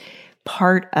is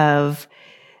part of.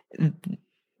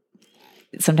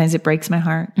 Sometimes it breaks my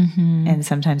heart and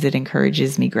sometimes it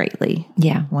encourages me greatly.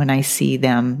 Yeah. When I see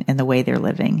them and the way they're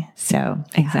living. So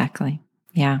exactly.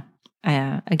 Yeah.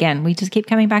 Again, we just keep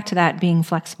coming back to that being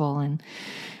flexible. And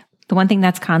the one thing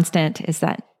that's constant is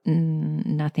that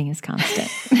nothing is constant.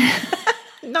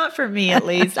 Not for me, at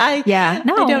least. I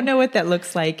don't know what that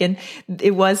looks like. And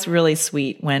it was really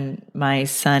sweet when my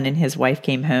son and his wife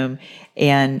came home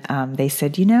and they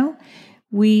said,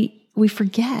 we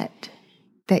forget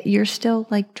that you're still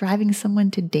like driving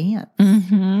someone to dance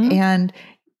and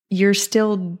you're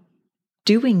still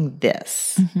doing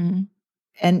this.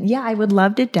 And yeah, I would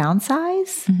love to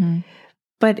downsize,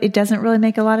 but it doesn't really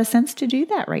make a lot of sense to do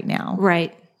that right now.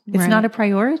 Right. It's not a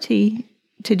priority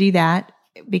to do that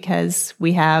because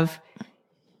we have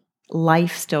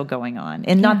life still going on.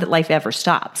 And not that life ever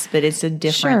stops, but it's a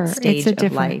different stage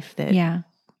of life.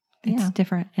 It's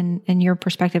different. And your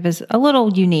perspective is a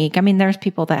little unique. I mean, there's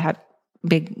people that have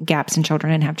big gaps in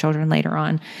children and have children later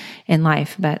on in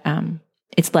life, but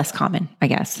it's less common, I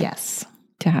guess. Yes.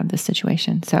 To have this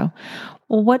situation. So,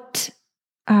 what,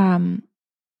 how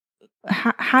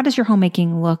does your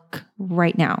homemaking look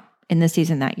right now in the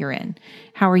season that you're in?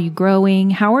 How are you growing?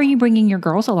 How are you bringing your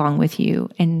girls along with you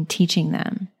and teaching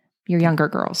them, your younger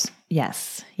girls?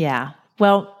 Yes. Yeah.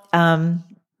 Well,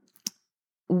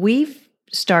 we've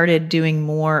started doing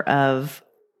more of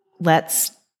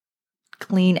let's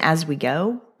clean as we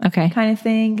go kind of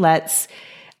thing. Let's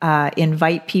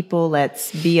invite people.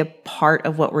 Let's be a part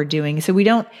of what we're doing. So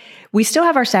we still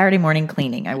have our Saturday morning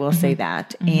cleaning. I will say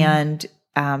that. And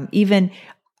even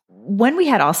when we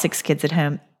had all 6 kids at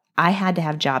home, I had to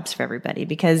have jobs for everybody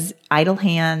because idle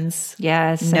hands.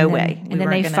 Yes. No way. And then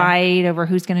they fight over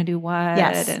who's going to do what.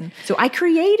 Yes. And so I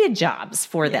created jobs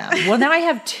for them. Well, now I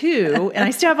have 2 and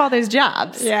I still have all those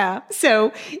jobs. Yeah.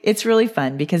 So it's really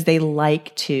fun because they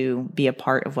like to be a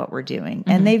part of what we're doing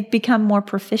and they've become more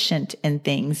proficient in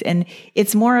things. And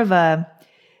it's more of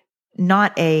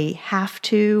not a have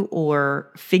to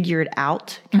or figure it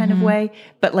out kind of way,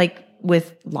 but like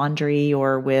with laundry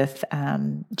or with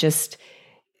just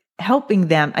helping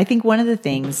them. I think one of the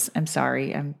things, I'm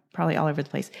sorry, I'm probably all over the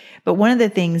place, but one of the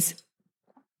things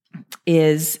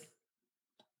is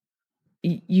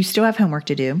you still have homework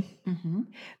to do,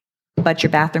 but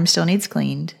your bathroom still needs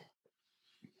cleaned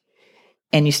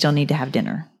and you still need to have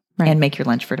dinner and make your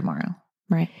lunch for tomorrow.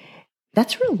 Right.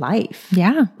 That's real life.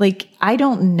 Yeah. Like, I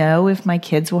don't know if my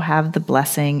kids will have the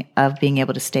blessing of being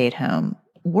able to stay at home.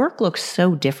 Work looks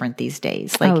so different these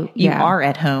days. Like you are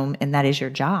at home and that is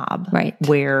your job, right?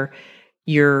 Where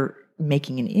you're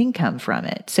making an income from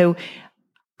it. So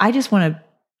I just want to,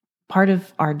 part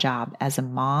of our job as a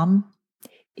mom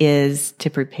is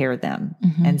to prepare them.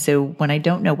 And so when I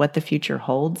don't know what the future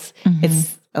holds,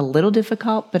 it's a little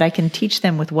difficult, but I can teach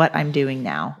them with what I'm doing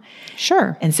now.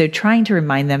 Sure. And so trying to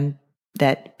remind them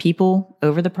that people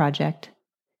over the project,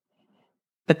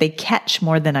 but they catch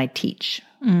more than I teach.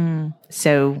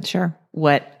 So sure.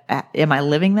 What, am I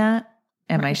living that?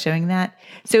 Am I showing that?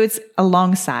 So it's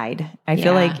alongside. I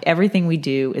feel like everything we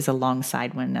do is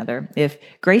alongside one another. If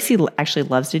Gracie actually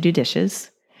loves to do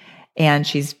dishes and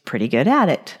she's pretty good at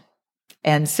it.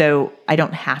 And so I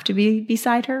don't have to be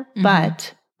beside her,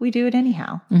 but we do it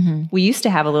anyhow. We used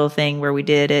to have a little thing where we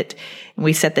did it and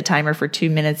we set the timer for 2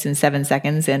 minutes and 7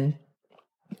 seconds and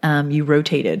you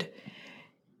rotated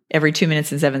every 2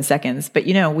 minutes and 7 seconds. But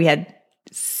we had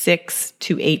 6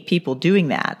 to 8 people doing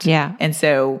that. Yeah. And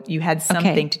so you had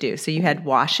something to do. So you had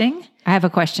washing. I have a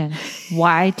question.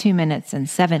 Why 2 minutes and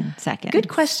 7 seconds? Good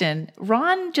question.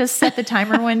 Ron just set the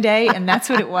timer one day and that's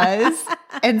what it was.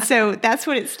 And so that's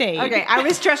what it stayed. Okay. I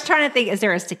was just trying to think, is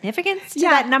there a significance to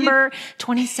that number?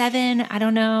 27? I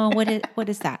don't know. What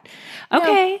is that?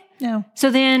 Okay. No. So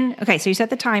then, so you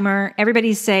set the timer.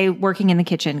 Everybody's say working in the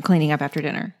kitchen, cleaning up after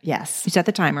dinner. Yes. You set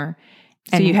the timer.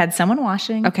 So you had someone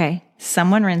washing. Okay.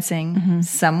 Someone rinsing,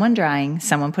 someone drying,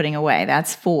 someone putting away.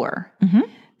 That's 4.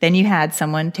 Then you had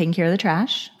someone taking care of the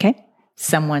trash. Okay.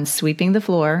 Someone sweeping the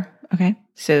floor. Okay.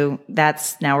 So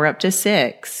now we're up to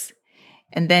 6.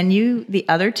 And then the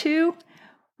other 2,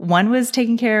 one was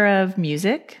taking care of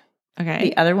music. Okay.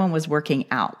 The other one was working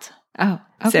out. Oh,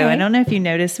 okay. So I don't know if you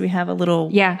noticed, we have a little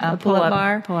pull-up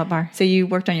bar. Pull-up bar. So you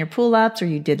worked on your pull-ups or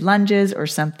you did lunges or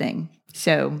something.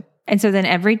 And so then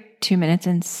every 2 minutes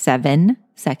and 7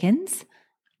 seconds,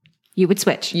 you would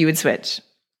switch.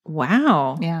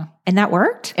 Wow. Yeah. And that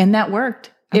worked? Okay.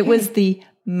 It was the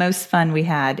most fun we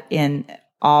had in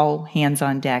all hands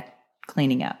on deck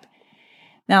cleaning up.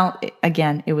 Now,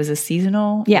 again, it was a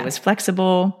seasonal, it was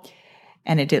flexible,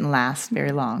 and it didn't last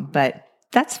very long, but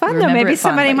that's fun though. Maybe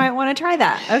somebody might want to try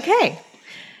that. Okay.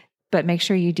 But make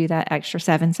sure you do that extra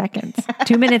 7 seconds.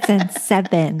 2 minutes and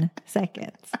 7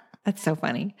 seconds. That's so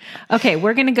funny. Okay,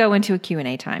 we're going to go into a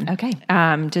Q&A time. Okay.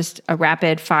 Just a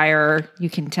rapid fire. You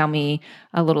can tell me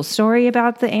a little story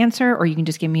about the answer, or you can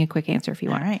just give me a quick answer if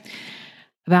you want. All right.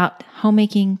 About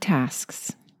homemaking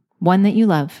tasks. One that you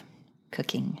love.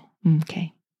 Cooking.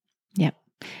 Okay. Yep.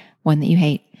 One that you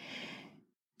hate.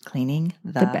 Cleaning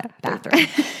the bathroom.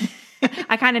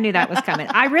 I kind of knew that was coming.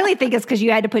 I really think it's because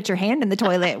you had to put your hand in the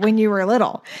toilet when you were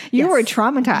little. You were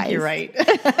traumatized. You're right.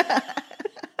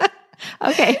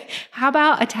 Okay. How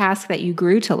about a task that you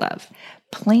grew to love?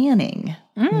 Planning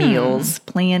meals,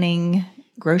 planning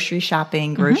grocery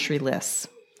shopping, grocery lists.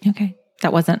 Okay.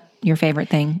 That wasn't your favorite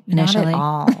thing initially?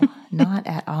 Not at all. Not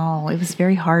at all. It was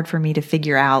very hard for me to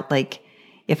figure out, like,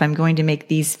 if I'm going to make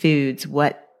these foods,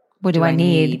 what do I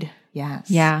need? Yes.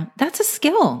 Yeah. That's a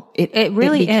skill. It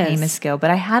really became is a skill.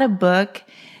 But I had a book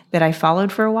that I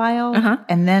followed for a while,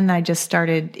 and then I just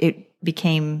started, it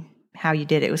became how you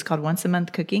did it. It was called Once a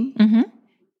Month Cooking. Mm-hmm.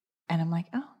 And I'm like,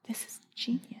 oh, this is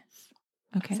genius.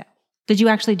 Okay. So, did you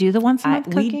actually do the once a month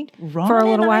cooking for a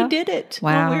little while? I did it.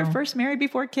 Wow. When we were first married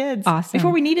before kids. Awesome.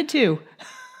 Before we needed to.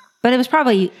 But it was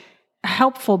probably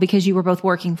helpful because you were both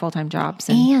working full-time jobs.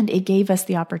 And it gave us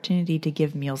the opportunity to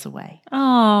give meals away.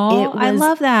 Oh, I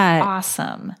love that.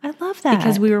 Awesome. I love that.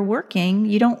 Because we were working,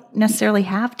 you don't necessarily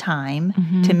have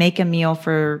time to make a meal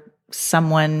for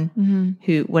someone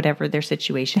who, whatever their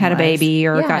situation had was. a baby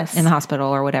or got in the hospital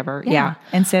or whatever. Yeah.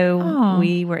 And so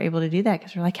we were able to do that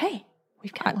because we're like, hey,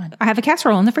 we've got one. I have a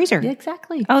casserole in the freezer.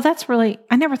 Exactly. Oh, that's really,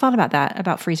 I never thought about that,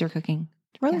 about freezer cooking.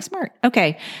 It's really smart.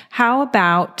 Okay. How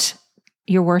about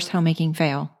your worst homemaking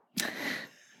fail?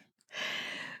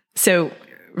 So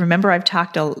remember, I've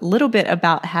talked a little bit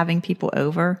about having people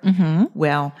over.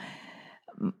 Well,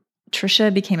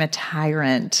 Tricia became a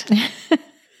tyrant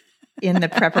in the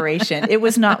preparation. It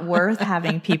was not worth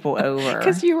having people over.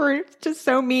 Because you were just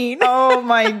so mean. Oh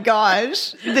my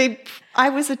gosh. I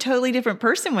was a totally different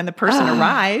person when the person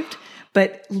arrived.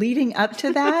 But leading up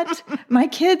to that, my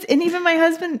kids and even my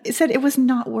husband said it was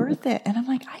not worth it. And I'm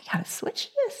like, I got to switch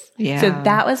this. Yeah. So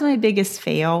that was my biggest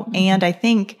fail. And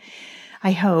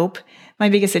I hope, my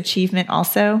biggest achievement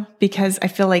also, because I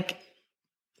feel like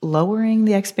lowering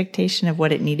the expectation of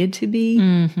what it needed to be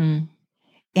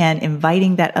and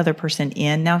inviting that other person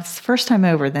in. Now, it's the first time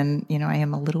over, then, I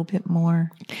am a little bit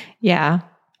more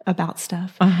about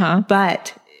stuff.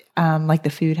 But like the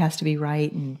food has to be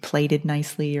right and plated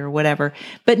nicely or whatever,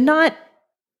 but not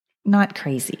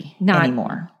crazy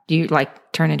anymore. Do you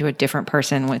like turn into a different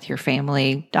person with your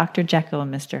family? Dr. Jekyll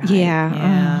and Mr. Hyde.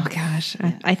 Yeah. Oh gosh.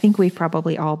 I think we've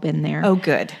probably all been there. Oh,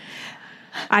 good.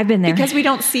 I've been there. Because we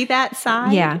don't see that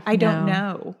side. Yeah. I don't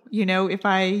know.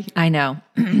 I know.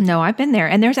 No, I've been there.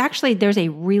 And there's a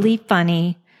really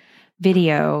funny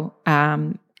video.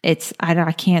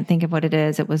 I can't think of what it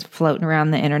is. It was floating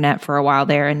around the internet for a while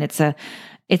there. And it's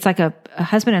like a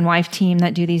husband and wife team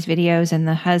that do these videos. And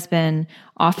the husband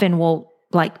often will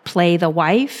like play the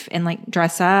wife and like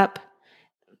dress up,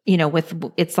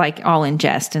 it's like all in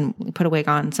jest and put a wig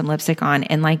on, some lipstick on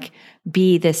and like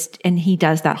be this. And he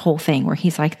does that whole thing where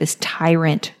he's like this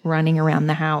tyrant running around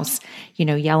the house,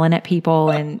 yelling at people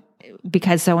and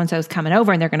because so-and-so's coming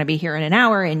over and they're going to be here in an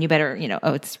hour and you better,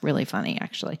 it's really funny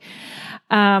actually.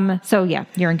 So yeah,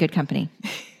 you're in good company.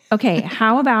 Okay.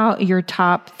 How about your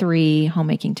top 3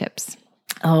 homemaking tips?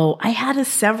 Oh, I had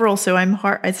several. So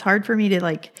it's hard for me to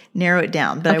like narrow it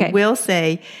down, but I will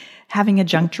say having a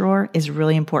junk drawer is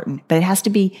really important, but it has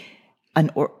to be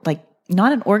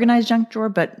not an organized junk drawer,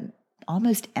 but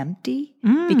almost empty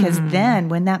because then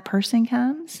when that person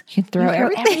comes, you throw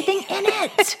everything in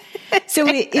it. So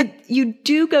you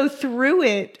do go through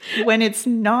it when it's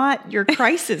not your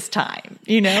crisis time,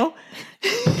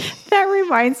 That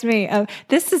reminds me of,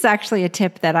 this is actually a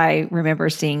tip that I remember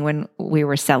seeing when we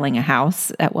were selling a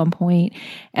house at one point.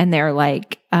 And they're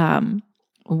like,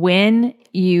 when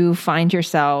you find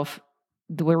yourself,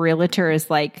 the realtor is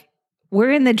like,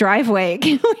 we're in the driveway.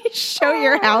 Can we show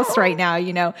your house right now?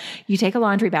 You take a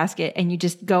laundry basket and you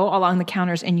just go along the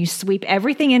counters and you sweep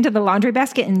everything into the laundry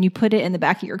basket and you put it in the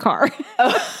back of your car.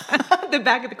 The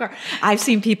back of the car. I've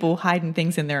seen people hiding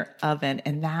things in their oven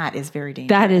and that is very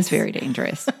dangerous. That is very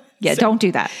dangerous. Yeah, don't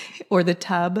do that. Or the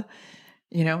tub.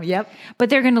 Yep. But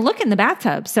they're going to look in the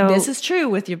bathtub. So this is true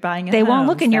with you buying a They home. won't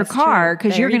look in your car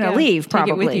because you're going to leave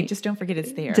probably. Take it with you. Just don't forget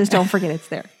it's there. Just don't forget it's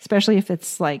there. Especially if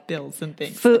it's like bills and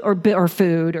things. Food or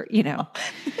food or,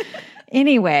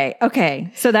 Anyway.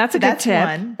 Okay. So that's a good tip.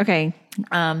 One. Okay.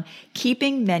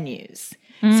 Keeping menus.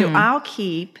 So I'll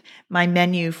keep my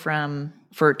menu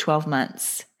for 12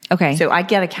 months. Okay. So I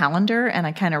get a calendar and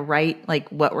I kind of write like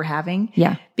what we're having.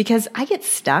 Yeah. Because I get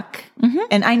stuck.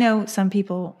 And I know some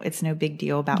people, it's no big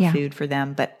deal about food for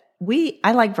them, but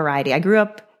I like variety. I grew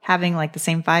up having like the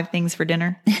same 5 things for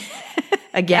dinner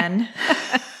again,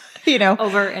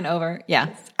 over and over.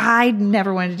 Yeah. I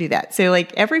never wanted to do that. So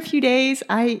like every few days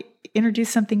I introduce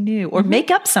something new or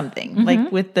make up something like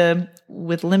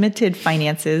with limited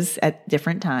finances at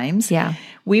different times. Yeah.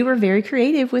 we were very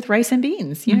creative with rice and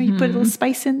beans. You know, you put a little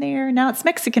spice in there. Now it's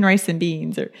Mexican rice and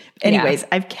beans. Or anyways,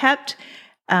 I've kept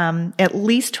at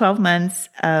least 12 months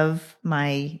of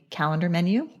my calendar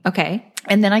menu. Okay.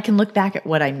 And then I can look back at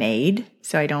what I made.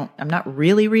 So I'm not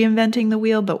really reinventing the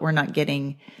wheel, but we're not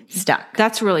getting stuck.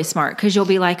 That's really smart because you'll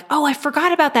be like, oh, I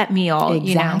forgot about that meal.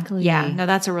 Exactly. You know? Yeah. No,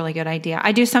 that's a really good idea.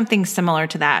 I do something similar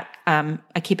to that.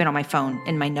 I keep it on my phone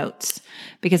in my notes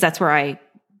because that's where I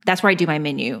do my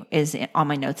menu is on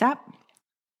my notes app.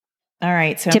 All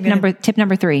right. So tip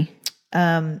number 3.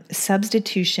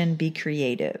 Substitution, be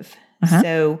creative.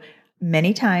 So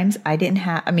many times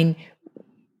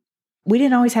we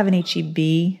didn't always have an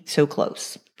H-E-B so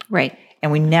close. Right.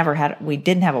 And we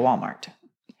didn't have a Walmart.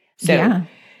 So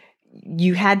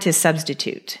you had to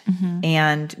substitute.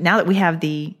 And now that we have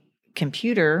the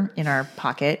computer in our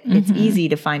pocket, it's easy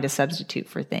to find a substitute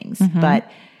for things. But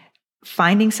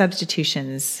finding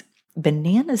substitutions,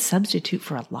 bananas substitute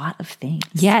for a lot of things.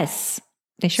 Yes,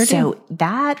 they sure do. So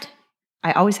that,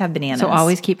 I always have bananas. So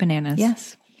always keep bananas.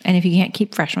 Yes. And if you can't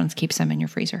keep fresh ones, keep some in your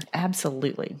freezer.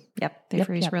 Absolutely. Yep. They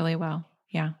freeze really well.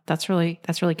 Yeah, that's really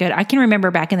good. I can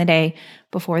remember back in the day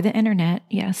before the internet.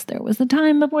 Yes, there was a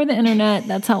time before the internet.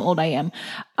 That's how old I am.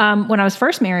 When I was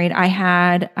first married, I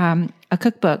had a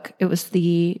cookbook. It was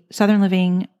the Southern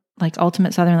Living,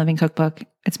 Ultimate Southern Living cookbook.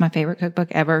 It's my favorite cookbook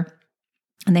ever.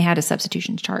 And they had a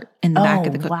substitutions chart in the back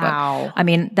of the cookbook. Wow. I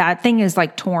mean, that thing is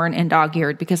torn and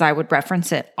dog-eared because I would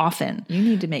reference it often. You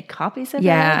need to make copies of it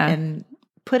and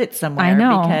put it somewhere. I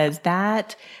know. Because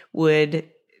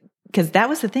that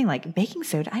was the thing, baking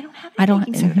soda. I don't have any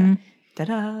baking soda.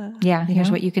 Ta-da. Yeah. Here's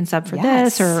what you can sub for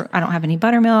this, or I don't have any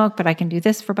buttermilk, but I can do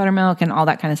this for buttermilk and all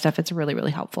that kind of stuff. It's really,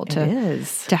 really helpful to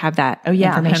have that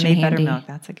information homemade handy. Buttermilk.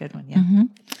 That's a good one. Yeah.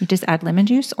 You just add lemon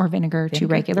juice or vinegar to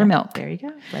regular milk. There you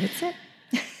go. Let it sit.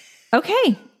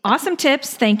 Okay. Awesome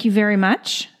tips. Thank you very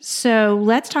much. So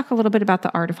let's talk a little bit about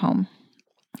the art of home.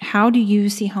 How do you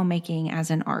see homemaking as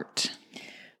an art?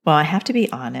 Well, I have to be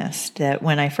honest that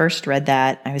when I first read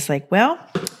that, I was like, well,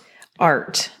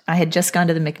 art. I had just gone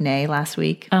to the McNay last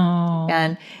week. Oh.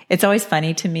 And it's always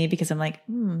funny to me because I'm like,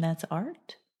 that's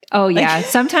art? Oh, yeah.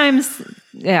 Sometimes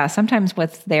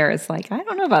what's there is I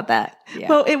don't know about that. Yeah.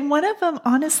 Well, one of them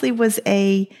honestly was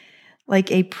a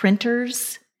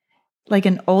printer's,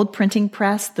 an old printing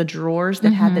press, the drawers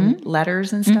that had the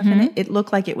letters and stuff in it. It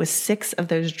looked like it was 6 of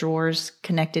those drawers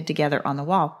connected together on the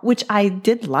wall, which I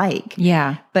did like.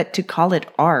 Yeah. But to call it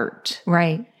art.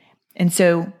 Right. And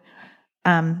so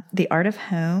the art of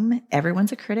home,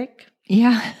 everyone's a critic.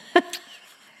 Yeah.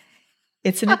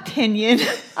 It's an opinion.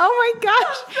 Oh my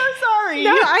gosh. I'm so sorry.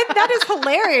 No, that is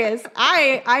hilarious.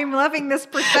 I'm loving this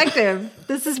perspective.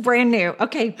 This is brand new.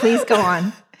 Okay, please go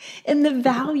on. And the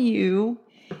value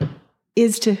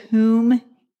is to whom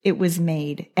it was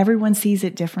made. Everyone sees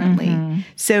it differently.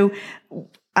 So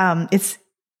it's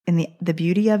in the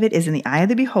beauty of it is in the eye of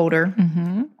the beholder.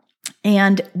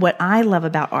 And what I love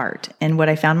about art and what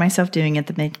I found myself doing at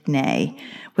the McNay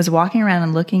was walking around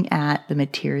and looking at the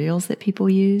materials that people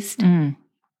used and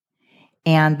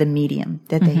the medium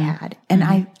that they had. And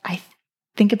I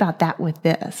think about that with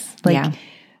this.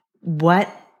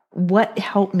 What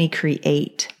helped me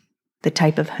create the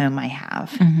type of home I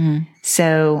have.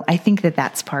 So I think that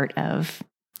that's part of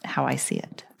how I see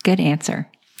it. Good answer.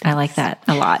 I like that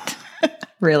a lot.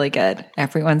 Really good.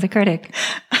 Everyone's a critic.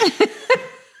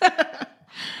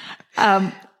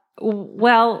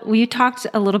 Well, we talked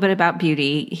a little bit about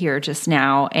beauty here just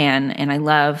now, and I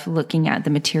love looking at the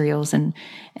materials and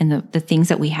the things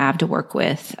that we have to work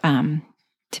with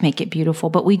to make it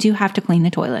beautiful. But we do have to clean the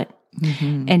toilet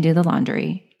and do the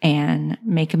laundry and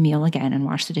make a meal again and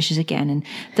wash the dishes again. And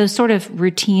those sort of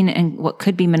routine and what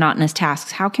could be monotonous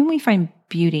tasks, how can we find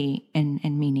beauty and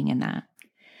meaning in that?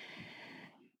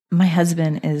 My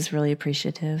husband is really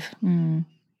appreciative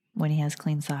when he has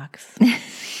clean socks.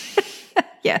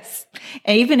 Yes.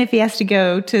 And even if he has to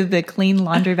go to the clean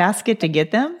laundry basket to get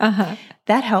them,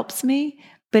 that helps me.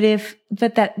 But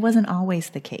that wasn't always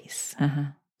the case.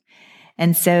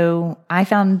 And so I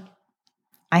found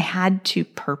I had to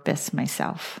purpose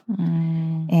myself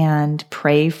and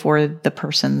pray for the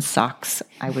person's socks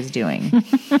I was doing.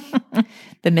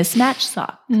 The mismatched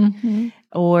sock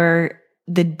or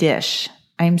the dish.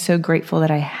 I'm so grateful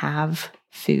that I have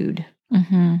food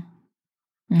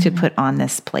to put on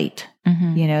this plate.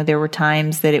 You know, there were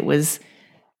times that it was,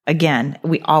 again,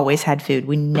 we always had food.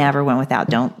 We never went without.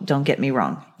 Don't get me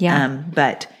wrong. Yeah.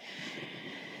 But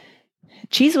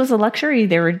cheese was a luxury.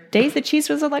 There were days that cheese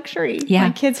was a luxury. Yeah.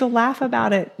 My kids will laugh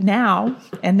about it now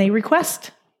and they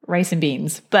request rice and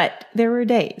beans, but there were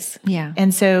days. Yeah.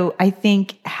 And so I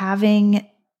think having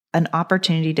an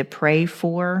opportunity to pray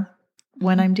for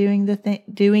when I'm doing the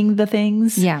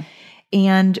things. Yeah.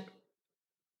 And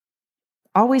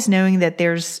always knowing that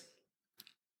there's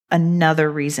another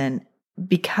reason,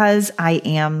 because I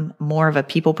am more of a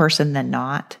people person than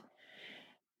not,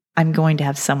 I'm going to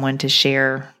have someone to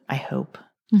share, I hope,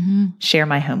 share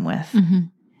my home with.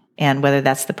 And whether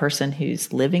that's the person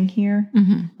who's living here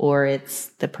or it's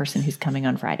the person who's coming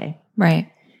on Friday. Right.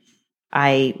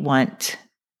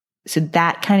 So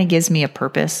that kind of gives me a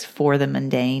purpose for the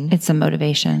mundane. It's a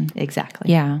motivation.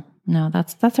 Exactly. Yeah. No,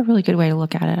 that's a really good way to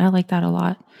look at it. I like that a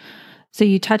lot. So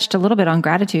you touched a little bit on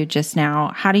gratitude just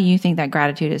now. How do you think that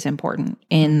gratitude is important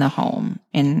in the home,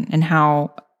 and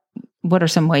what are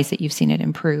some ways that you've seen it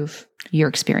improve your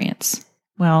experience?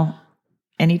 Well,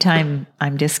 anytime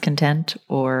I'm discontent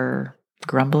or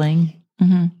grumbling,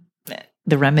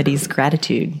 the remedy's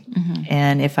gratitude.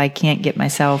 And if I can't get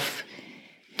myself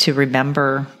to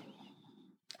remember,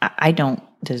 I don't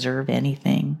deserve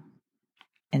anything.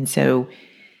 And so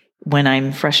when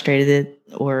I'm frustrated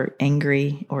or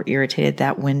angry or irritated,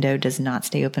 that window does not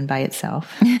stay open by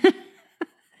itself.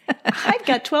 I've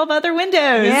got 12 other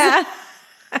windows. Yeah.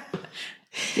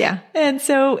 Yeah. And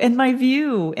so, and my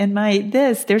view and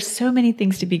there's so many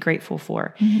things to be grateful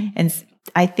for. And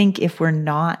I think if we're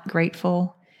not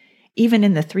grateful, even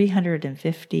in the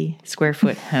 350 square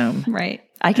foot home, Right.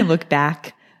 I can look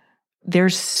back.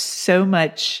 There's so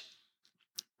much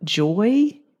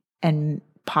joy and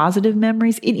positive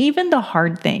memories, and even the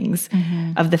hard things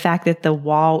of the fact that the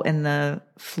wall and the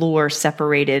floor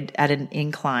separated at an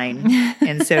incline.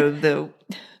 And so the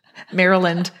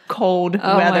Maryland cold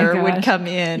weather would come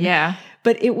in. Yeah.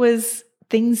 But it was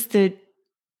things that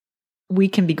we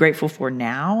can be grateful for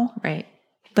now. Right.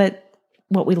 But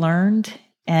what we learned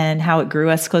and how it grew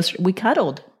us closer, we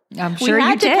cuddled. I'm sure you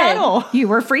had to did. cuddle. You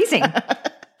were freezing.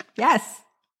 Yes.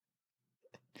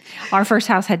 Our first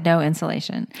house had no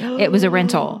insulation. It was a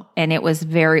rental, and it was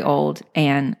very old.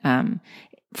 And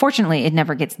fortunately, it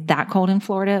never gets that cold in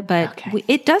Florida, but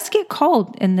it does get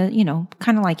cold in the,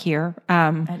 kind of like here.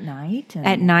 At night?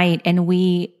 At night. And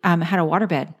we had a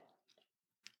waterbed.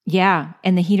 Yeah.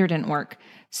 And the heater didn't work.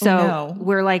 So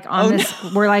we're like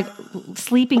we're like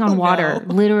sleeping on water,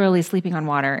 literally sleeping on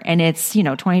water. And it's,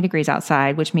 20 degrees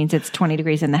outside, which means it's 20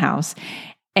 degrees in the house.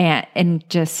 And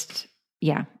just,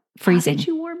 freezing. How did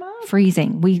you warm up?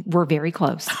 Freezing. We were very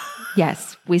close.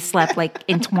 Yes. We slept like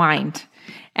entwined.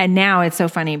 And now it's so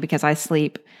funny because I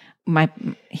sleep,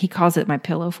 he calls it my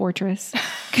pillow fortress.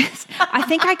 I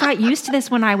think I got used to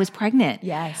this when I was pregnant.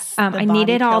 Yes. I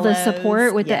needed all the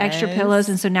support with the extra pillows.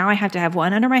 And so now I have to have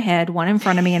one under my head, one in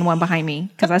front of me, and one behind me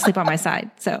because I sleep on my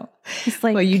side. So it's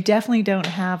like. Well, you definitely don't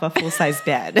have a full-size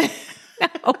bed.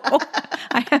 No,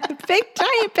 I have a big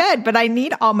giant bed, but I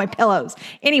need all my pillows.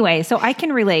 Anyway, so I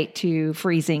can relate to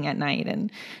freezing at night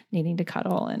and needing to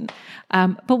cuddle. And,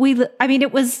 but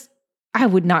it was, I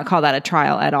would not call that a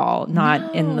trial at all.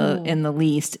 Not in the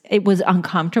least. It was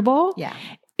uncomfortable. Yeah.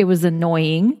 It was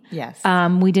annoying. Yes.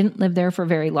 We didn't live there for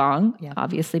very long,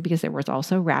 obviously, because there was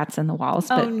also rats in the walls,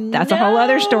 but that's a whole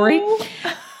other story.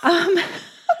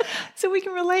 So we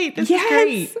can relate. This is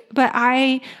great. But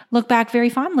I look back very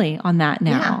fondly on that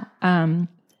now. Yeah.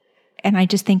 And I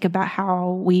just think about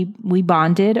how we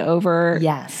bonded over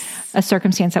a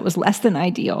circumstance that was less than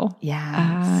ideal.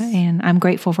 Yeah. And I'm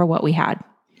grateful for what we had.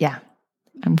 Yeah.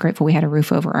 I'm grateful we had a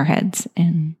roof over our heads,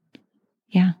 and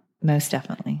most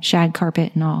definitely. Shag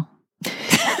carpet and all.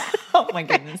 Oh my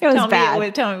goodness. It was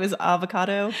bad. Tell me it was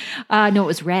avocado? No, it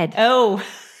was red. Oh.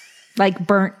 Like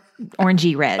burnt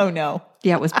orangey red. Oh no.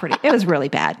 Yeah, it was really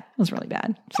bad. It was really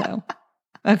bad. So,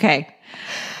 okay.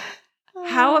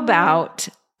 How about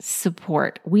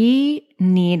support? We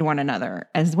need one another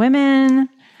as women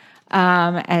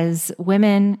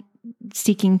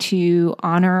seeking to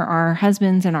honor our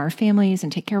husbands and our families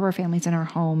and take care of our families and our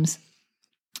homes.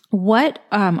 What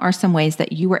are some ways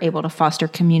that you were able to foster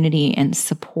community and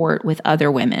support with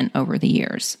other women over the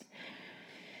years?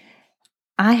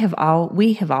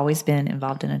 We have always been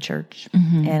involved in a church,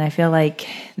 and I feel like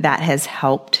that has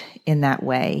helped in that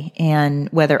way. And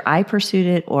whether I pursued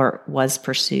it or was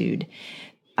pursued,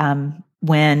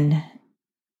 when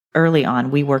early on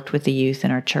we worked with the youth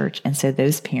in our church, and so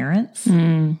those parents,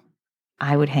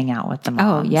 I would hang out with the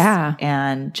moms. Oh yeah,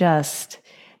 and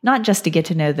not just to get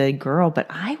to know the girl, but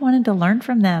I wanted to learn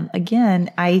from them.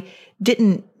 Again, I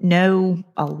didn't know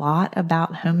a lot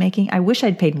about homemaking. I wish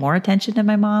I'd paid more attention to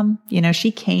my mom.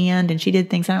 She canned and she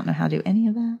did things. I don't know how to do any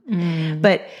of that.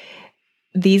 But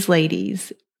these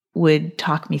ladies would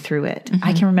talk me through it.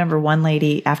 I can remember one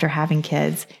lady, after having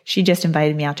kids, she just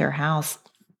invited me out to her house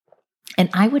And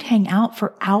I would hang out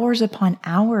for hours upon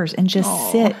hours and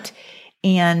just sit.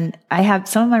 And I have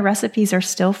some of my recipes are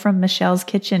still from Michelle's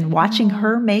kitchen, watching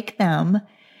her make them.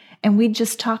 And we'd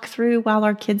just talk through while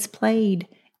our kids played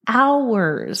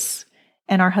hours.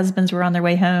 And our husbands were on their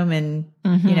way home. And,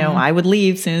 you know, I would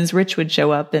leave as soon as Rich would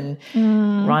show up and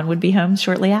Ron would be home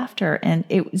shortly after. And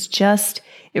it was just,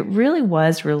 it really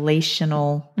was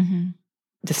relational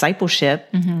discipleship.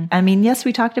 I mean, yes,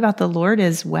 we talked about the Lord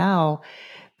as well,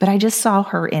 but I just saw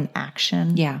her in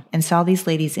action. Yeah. And saw these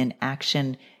ladies in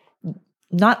action,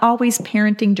 not always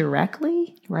parenting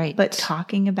directly, Right. but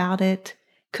talking about it,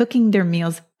 cooking their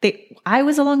meals. I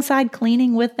was alongside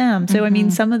cleaning with them. So, I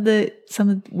mean,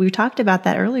 we talked about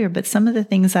that earlier, but some of the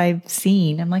things I've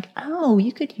seen, I'm like, oh,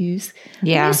 you could use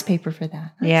newspaper for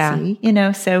that. I see. You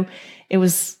know, so it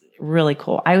was really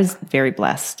cool. I was very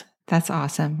blessed. That's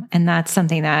awesome. And that's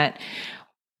something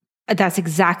that's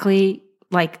exactly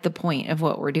like the point of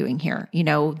what we're doing here. You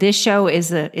know, this show is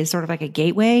sort of like a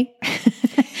gateway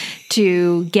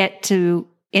to get to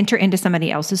enter into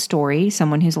somebody else's story,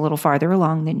 someone who's a little farther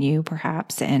along than you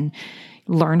perhaps, and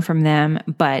learn from them.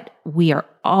 But we are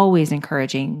always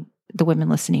encouraging the women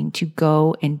listening to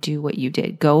go and do what you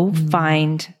did. Go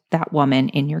find that woman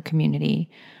in your community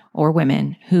or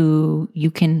women who you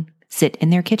can sit in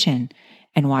their kitchen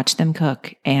and watch them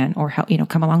cook or help, you know,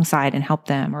 come alongside and help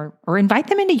them or invite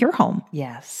them into your home.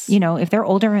 Yes. You know, if they're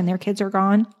older and their kids are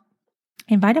gone,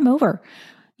 invite them over,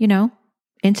 you know,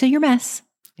 into your mess.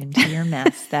 Into your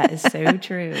mess. That is so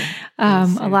true.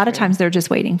 A lot of times they're just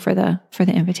waiting for the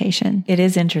invitation. It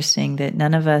is interesting that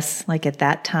none of us, like at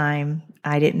that time,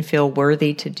 I didn't feel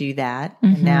worthy to do that.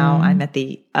 And now I'm at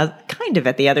the kind of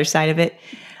at the other side of it.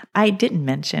 I didn't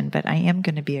mention, but I am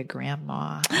going to be a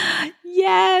grandma.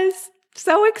 Yes.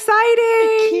 So exciting.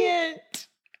 I can't.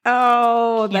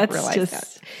 Oh, that's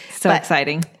just so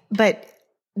exciting. But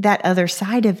that other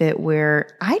side of it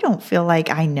where I don't feel like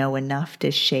I know enough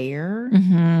to share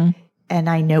and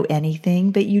I know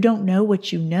anything, but you don't know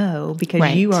what you know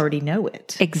because you already know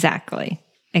it. Exactly.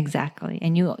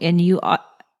 And you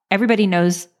everybody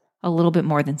knows a little bit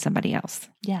more than somebody else.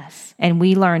 Yes. And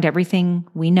we learned everything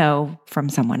we know from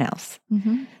someone else.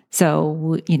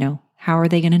 So, you know, how are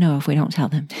they going to know if we don't tell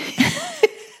them?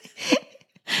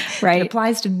 Right. It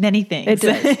applies to many things. It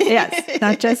does. Yes.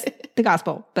 Not just the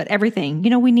gospel, but everything. You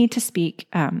know, we need to speak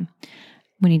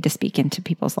into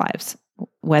people's lives,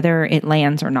 whether it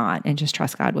lands or not, and just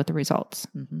trust God with the results.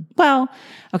 Well,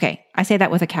 okay. I say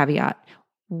that with a caveat.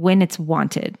 When it's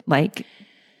wanted, like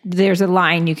there's a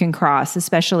line you can cross,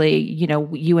 especially, you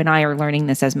know, you and I are learning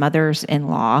this as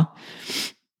mothers-in-law,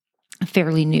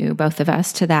 fairly new, both of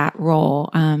us, to that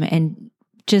role. And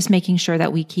just making sure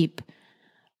that we keep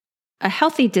a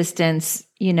healthy distance,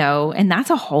 you know, and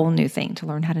that's a whole new thing to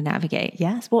learn how to navigate.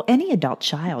 Yes. Well, any adult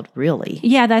child, really.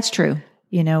 Yeah, that's true.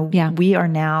 You know, we are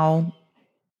now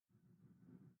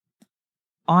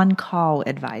on-call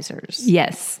advisors.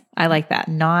 Yes, I like that.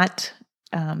 Not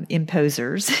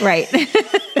imposers. Right.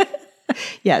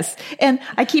 Yes. And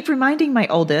I keep reminding my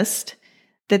oldest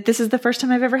that this is the first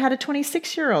time I've ever had a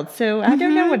 26-year-old. So I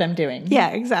don't know what I'm doing. Yeah,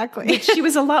 exactly. But she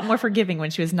was a lot more forgiving when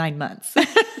she was 9 months.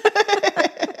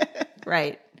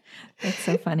 Right. That's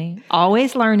so funny.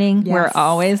 Always learning. Yes. We're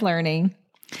always learning.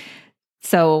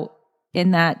 So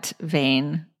in that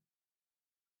vein,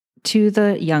 to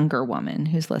the younger woman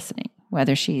who's listening,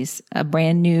 whether she's a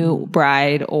brand new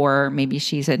bride or maybe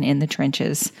she's an in the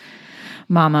trenches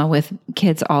mama with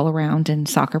kids all around and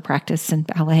soccer practice and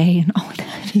ballet and all of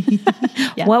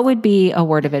that, what would be a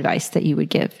word of advice that you would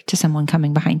give to someone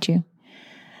coming behind you?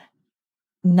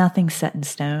 Nothing's set in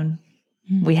stone.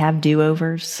 We have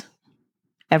do-overs.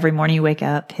 Every morning you wake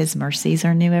up, His mercies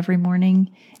are new every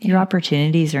morning. Your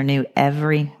opportunities are new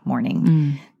every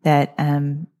morning. That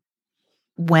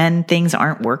when things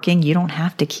aren't working, you don't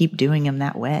have to keep doing them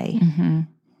that way.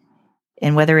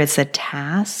 And whether it's a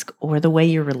task or the way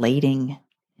you're relating,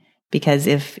 because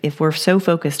if we're so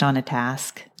focused on a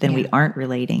task, then we aren't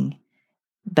relating.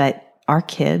 But our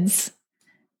kids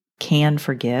can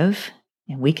forgive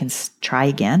and we can try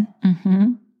again.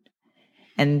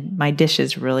 And my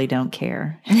dishes really don't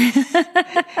care.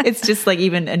 It's just like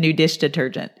even a new dish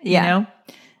detergent, you know?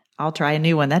 I'll try a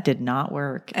new one. That did not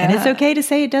work. And it's okay to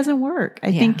say it doesn't work.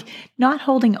 I think not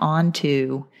holding on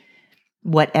to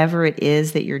whatever it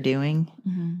is that you're doing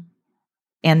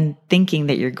and thinking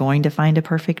that you're going to find a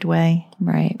perfect way.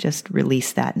 Right. Just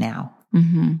release that now.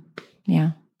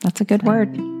 Yeah. That's a good word.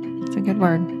 It's a good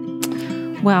word.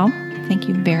 Well, thank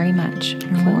you very much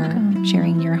for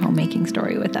sharing your homemaking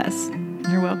story with us.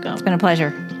 You're welcome. It's been a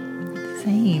pleasure.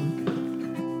 Same.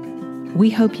 We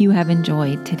hope you have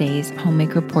enjoyed today's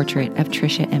Homemaker portrait of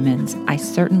Tricia Emmons. I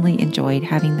certainly enjoyed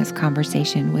having this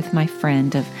conversation with my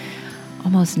friend of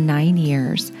almost 9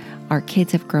 years. Our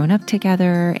kids have grown up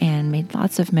together and made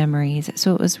lots of memories,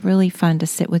 so it was really fun to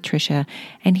sit with Tricia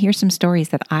and hear some stories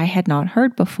that I had not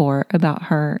heard before about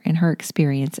her and her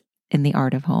experience in the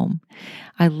art of home.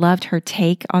 I loved her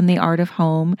take on the art of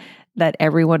home, that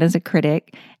everyone is a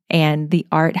critic, and the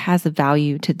art has a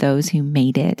value to those who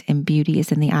made it, and beauty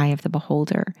is in the eye of the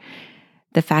beholder.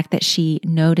 The fact that she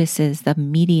notices the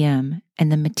medium and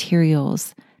the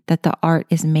materials that the art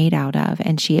is made out of,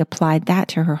 and she applied that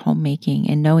to her homemaking,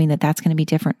 and knowing that that's going to be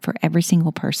different for every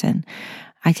single person.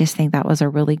 I just think that was a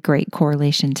really great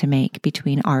correlation to make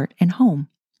between art and home.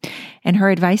 And her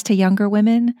advice to younger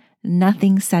women: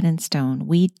 nothing's set in stone.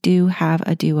 We do have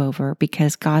a do-over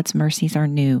because God's mercies are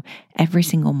new every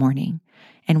single morning.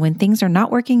 And when things are not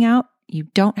working out, you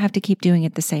don't have to keep doing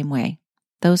it the same way.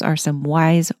 Those are some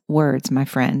wise words, my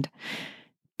friend.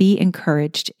 Be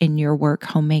encouraged in your work,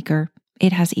 homemaker.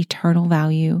 It has eternal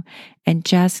value, and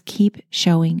just keep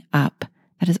showing up.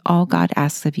 That is all God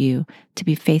asks of you, to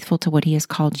be faithful to what He has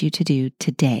called you to do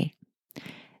today.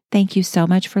 Thank you so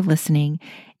much for listening.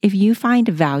 If you find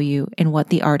value in what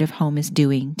the art of home is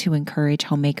doing to encourage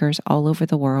homemakers all over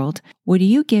the world, would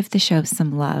you give the show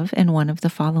some love in one of the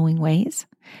following ways?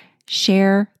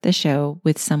 Share the show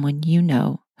with someone you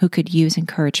know who could use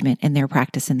encouragement in their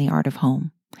practice in the art of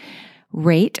home.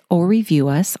 Rate or review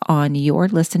us on your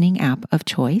listening app of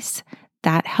choice.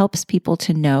 That helps people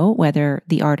to know whether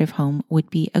the art of home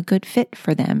would be a good fit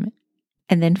for them.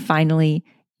 And then finally,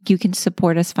 you can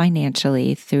support us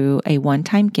financially through a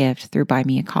one-time gift through Buy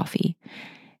Me a Coffee.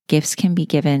 Gifts can be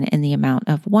given in the amount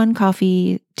of 1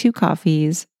 coffee, 2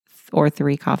 coffees, or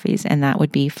 3 coffees, and that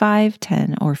would be $5,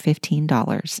 $10, or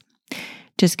 $15.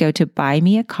 Just go to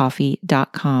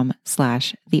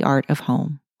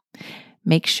buymeacoffee.com/theartofhome.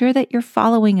 Make sure that you're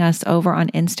following us over on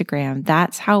Instagram.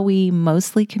 That's how we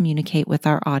mostly communicate with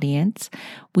our audience.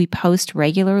 We post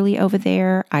regularly over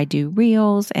there. I do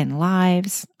reels and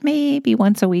lives, maybe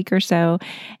once a week or so,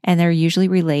 and they're usually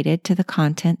related to the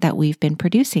content that we've been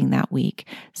producing that week.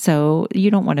 So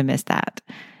you don't want to miss that.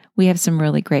 We have some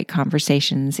really great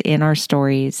conversations in our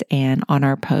stories and on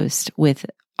our posts with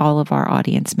all of our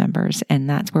audience members, and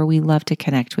that's where we love to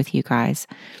connect with you guys.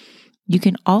 You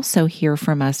can also hear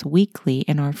from us weekly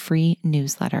in our free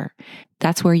newsletter.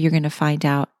 That's where you're going to find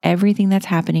out everything that's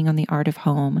happening on the art of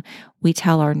home. We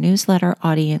tell our newsletter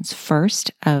audience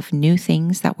first of new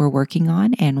things that we're working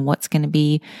on and what's going to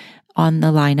be on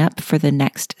the lineup for the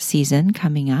next season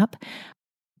coming up.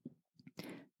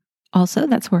 Also,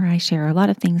 that's where I share a lot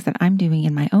of things that I'm doing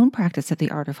in my own practice of the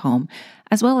art of home,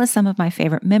 as well as some of my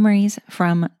favorite memories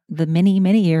from the many,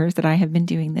 many years that I have been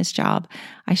doing this job.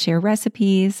 I share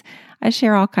recipes. I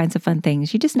share all kinds of fun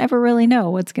things. You just never really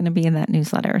know what's going to be in that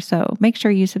newsletter. So make sure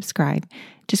you subscribe.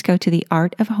 Just go to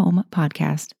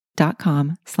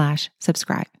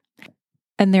theartofhomepodcast.com/subscribe.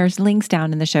 And there's links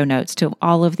down in the show notes to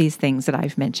all of these things that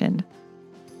I've mentioned.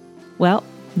 Well,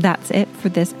 that's it for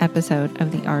this episode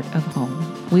of The Art of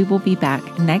Home. We will be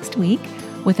back next week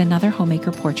with another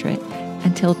homemaker portrait.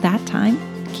 Until that time,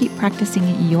 keep practicing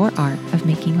your art of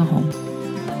making a home.